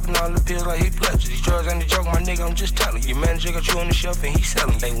 I be popping all the pills like he pledged. These drugs ain't a joke, my nigga, I'm just telling. Your manager got you on the shelf and he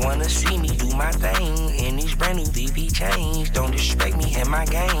selling. They wanna see me do my thing in these brand new VV chains. Don't disrespect me and my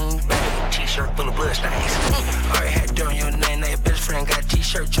game. T-shirt full of blood stains. Already had during your name, now your best friend got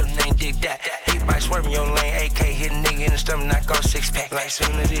T-shirt, your name, dig that. By swerving your lane, AK hit a nigga in the stomach, knock off 6-pack. Like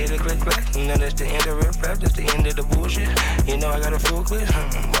soon as it hit a click clack, you know that's the end of rip rap, that's the end of the bullshit. You know I got a full clip,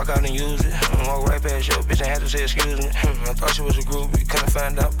 walk out and use it. Walk right past your bitch, I had to say excuse me. I thought she was a groupie, couldn't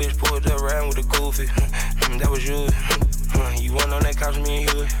find out, bitch pulled up around with a goofy. That was you. You wasn't on that couch, me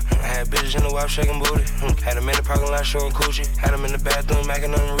and you. I had bitches in the wife shaking booty. Had them in the parking lot showing coochie. Had them in the bathroom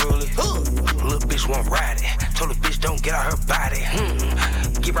macking unruly. Little bitch won't ride it. Told the bitch don't get out her body.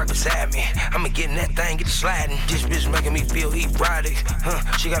 Get right beside me. I'ma get in that thing, get to sliding. This bitch making me feel erotic.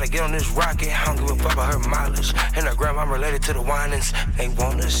 She gotta get on this rocket. I don't give a fuck about her mileage. And her grandma related to the whinings. They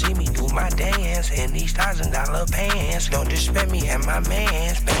wanna see me do my dance in these $1,000 pants. Don't disrespect me and my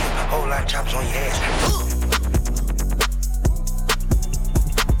mans. Bam, whole lot of chops on your ass.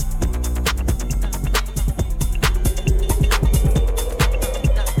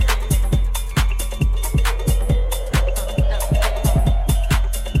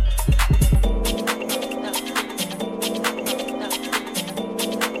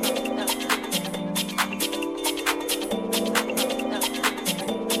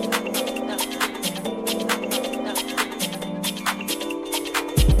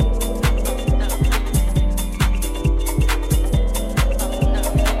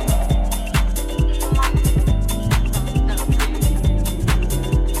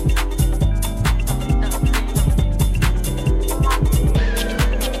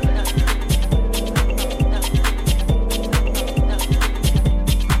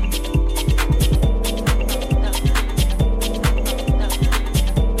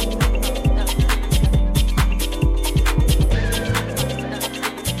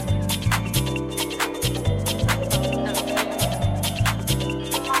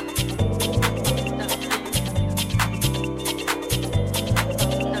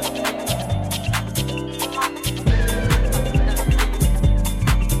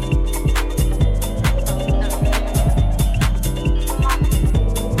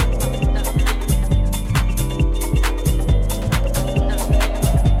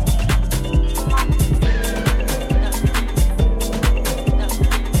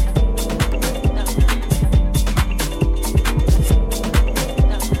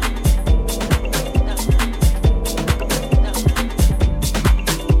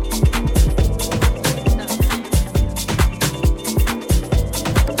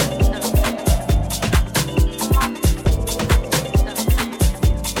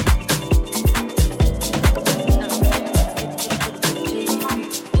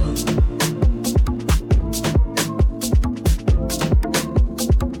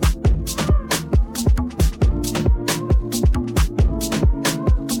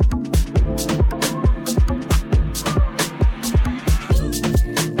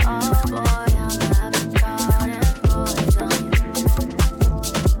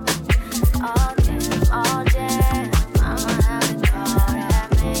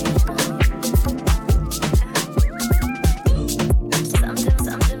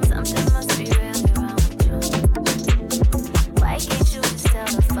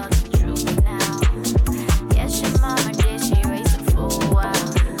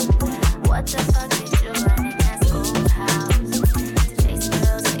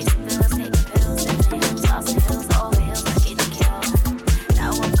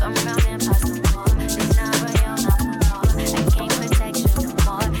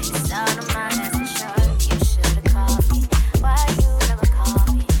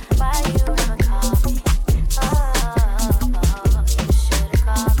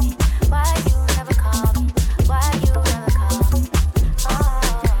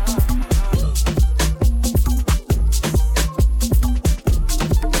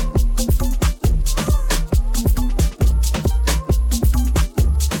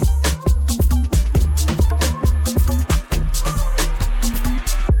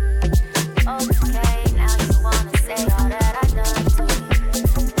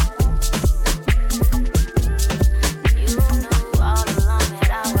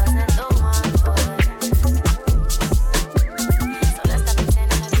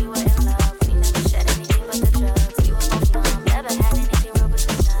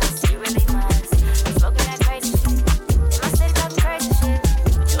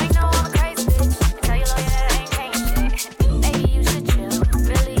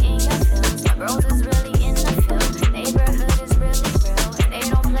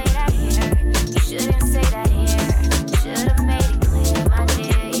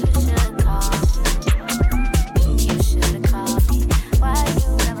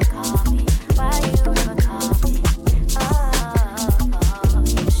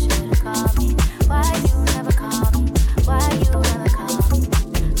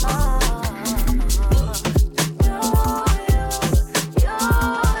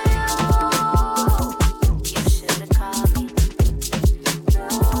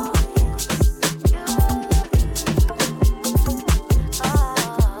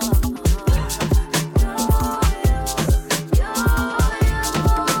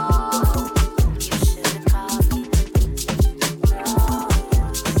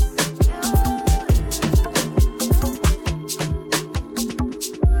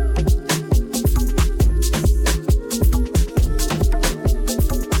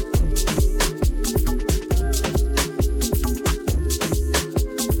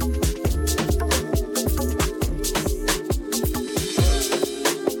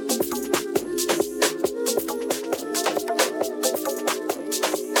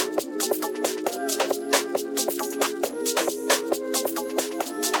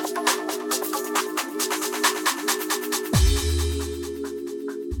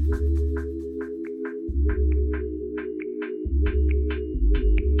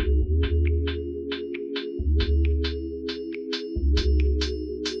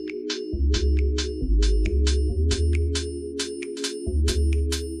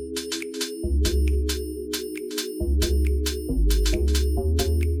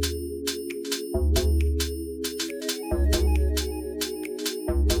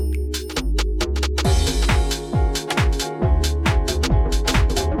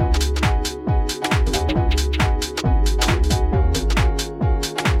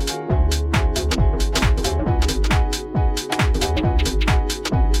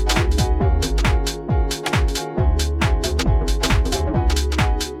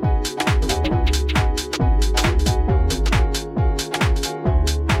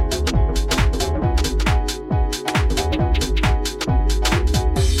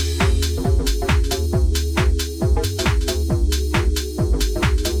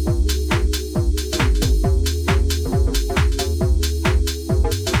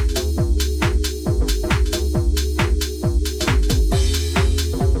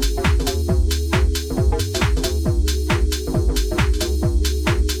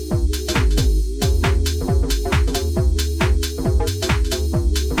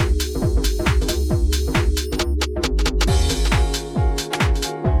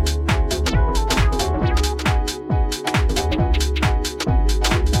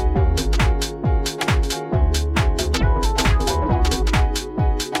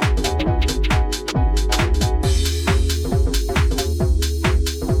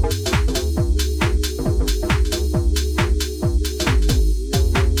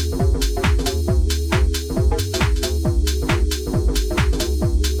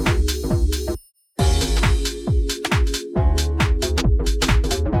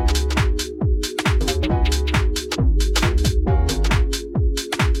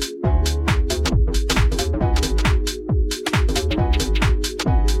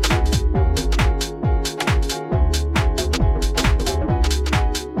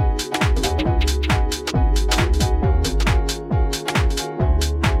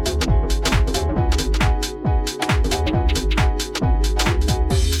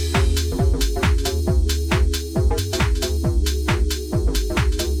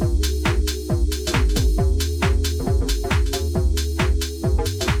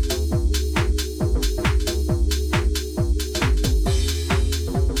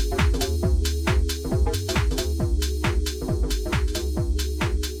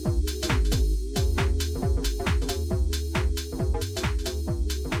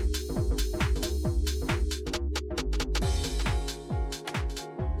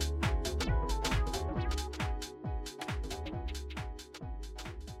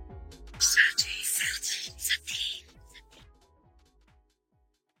 Tksone.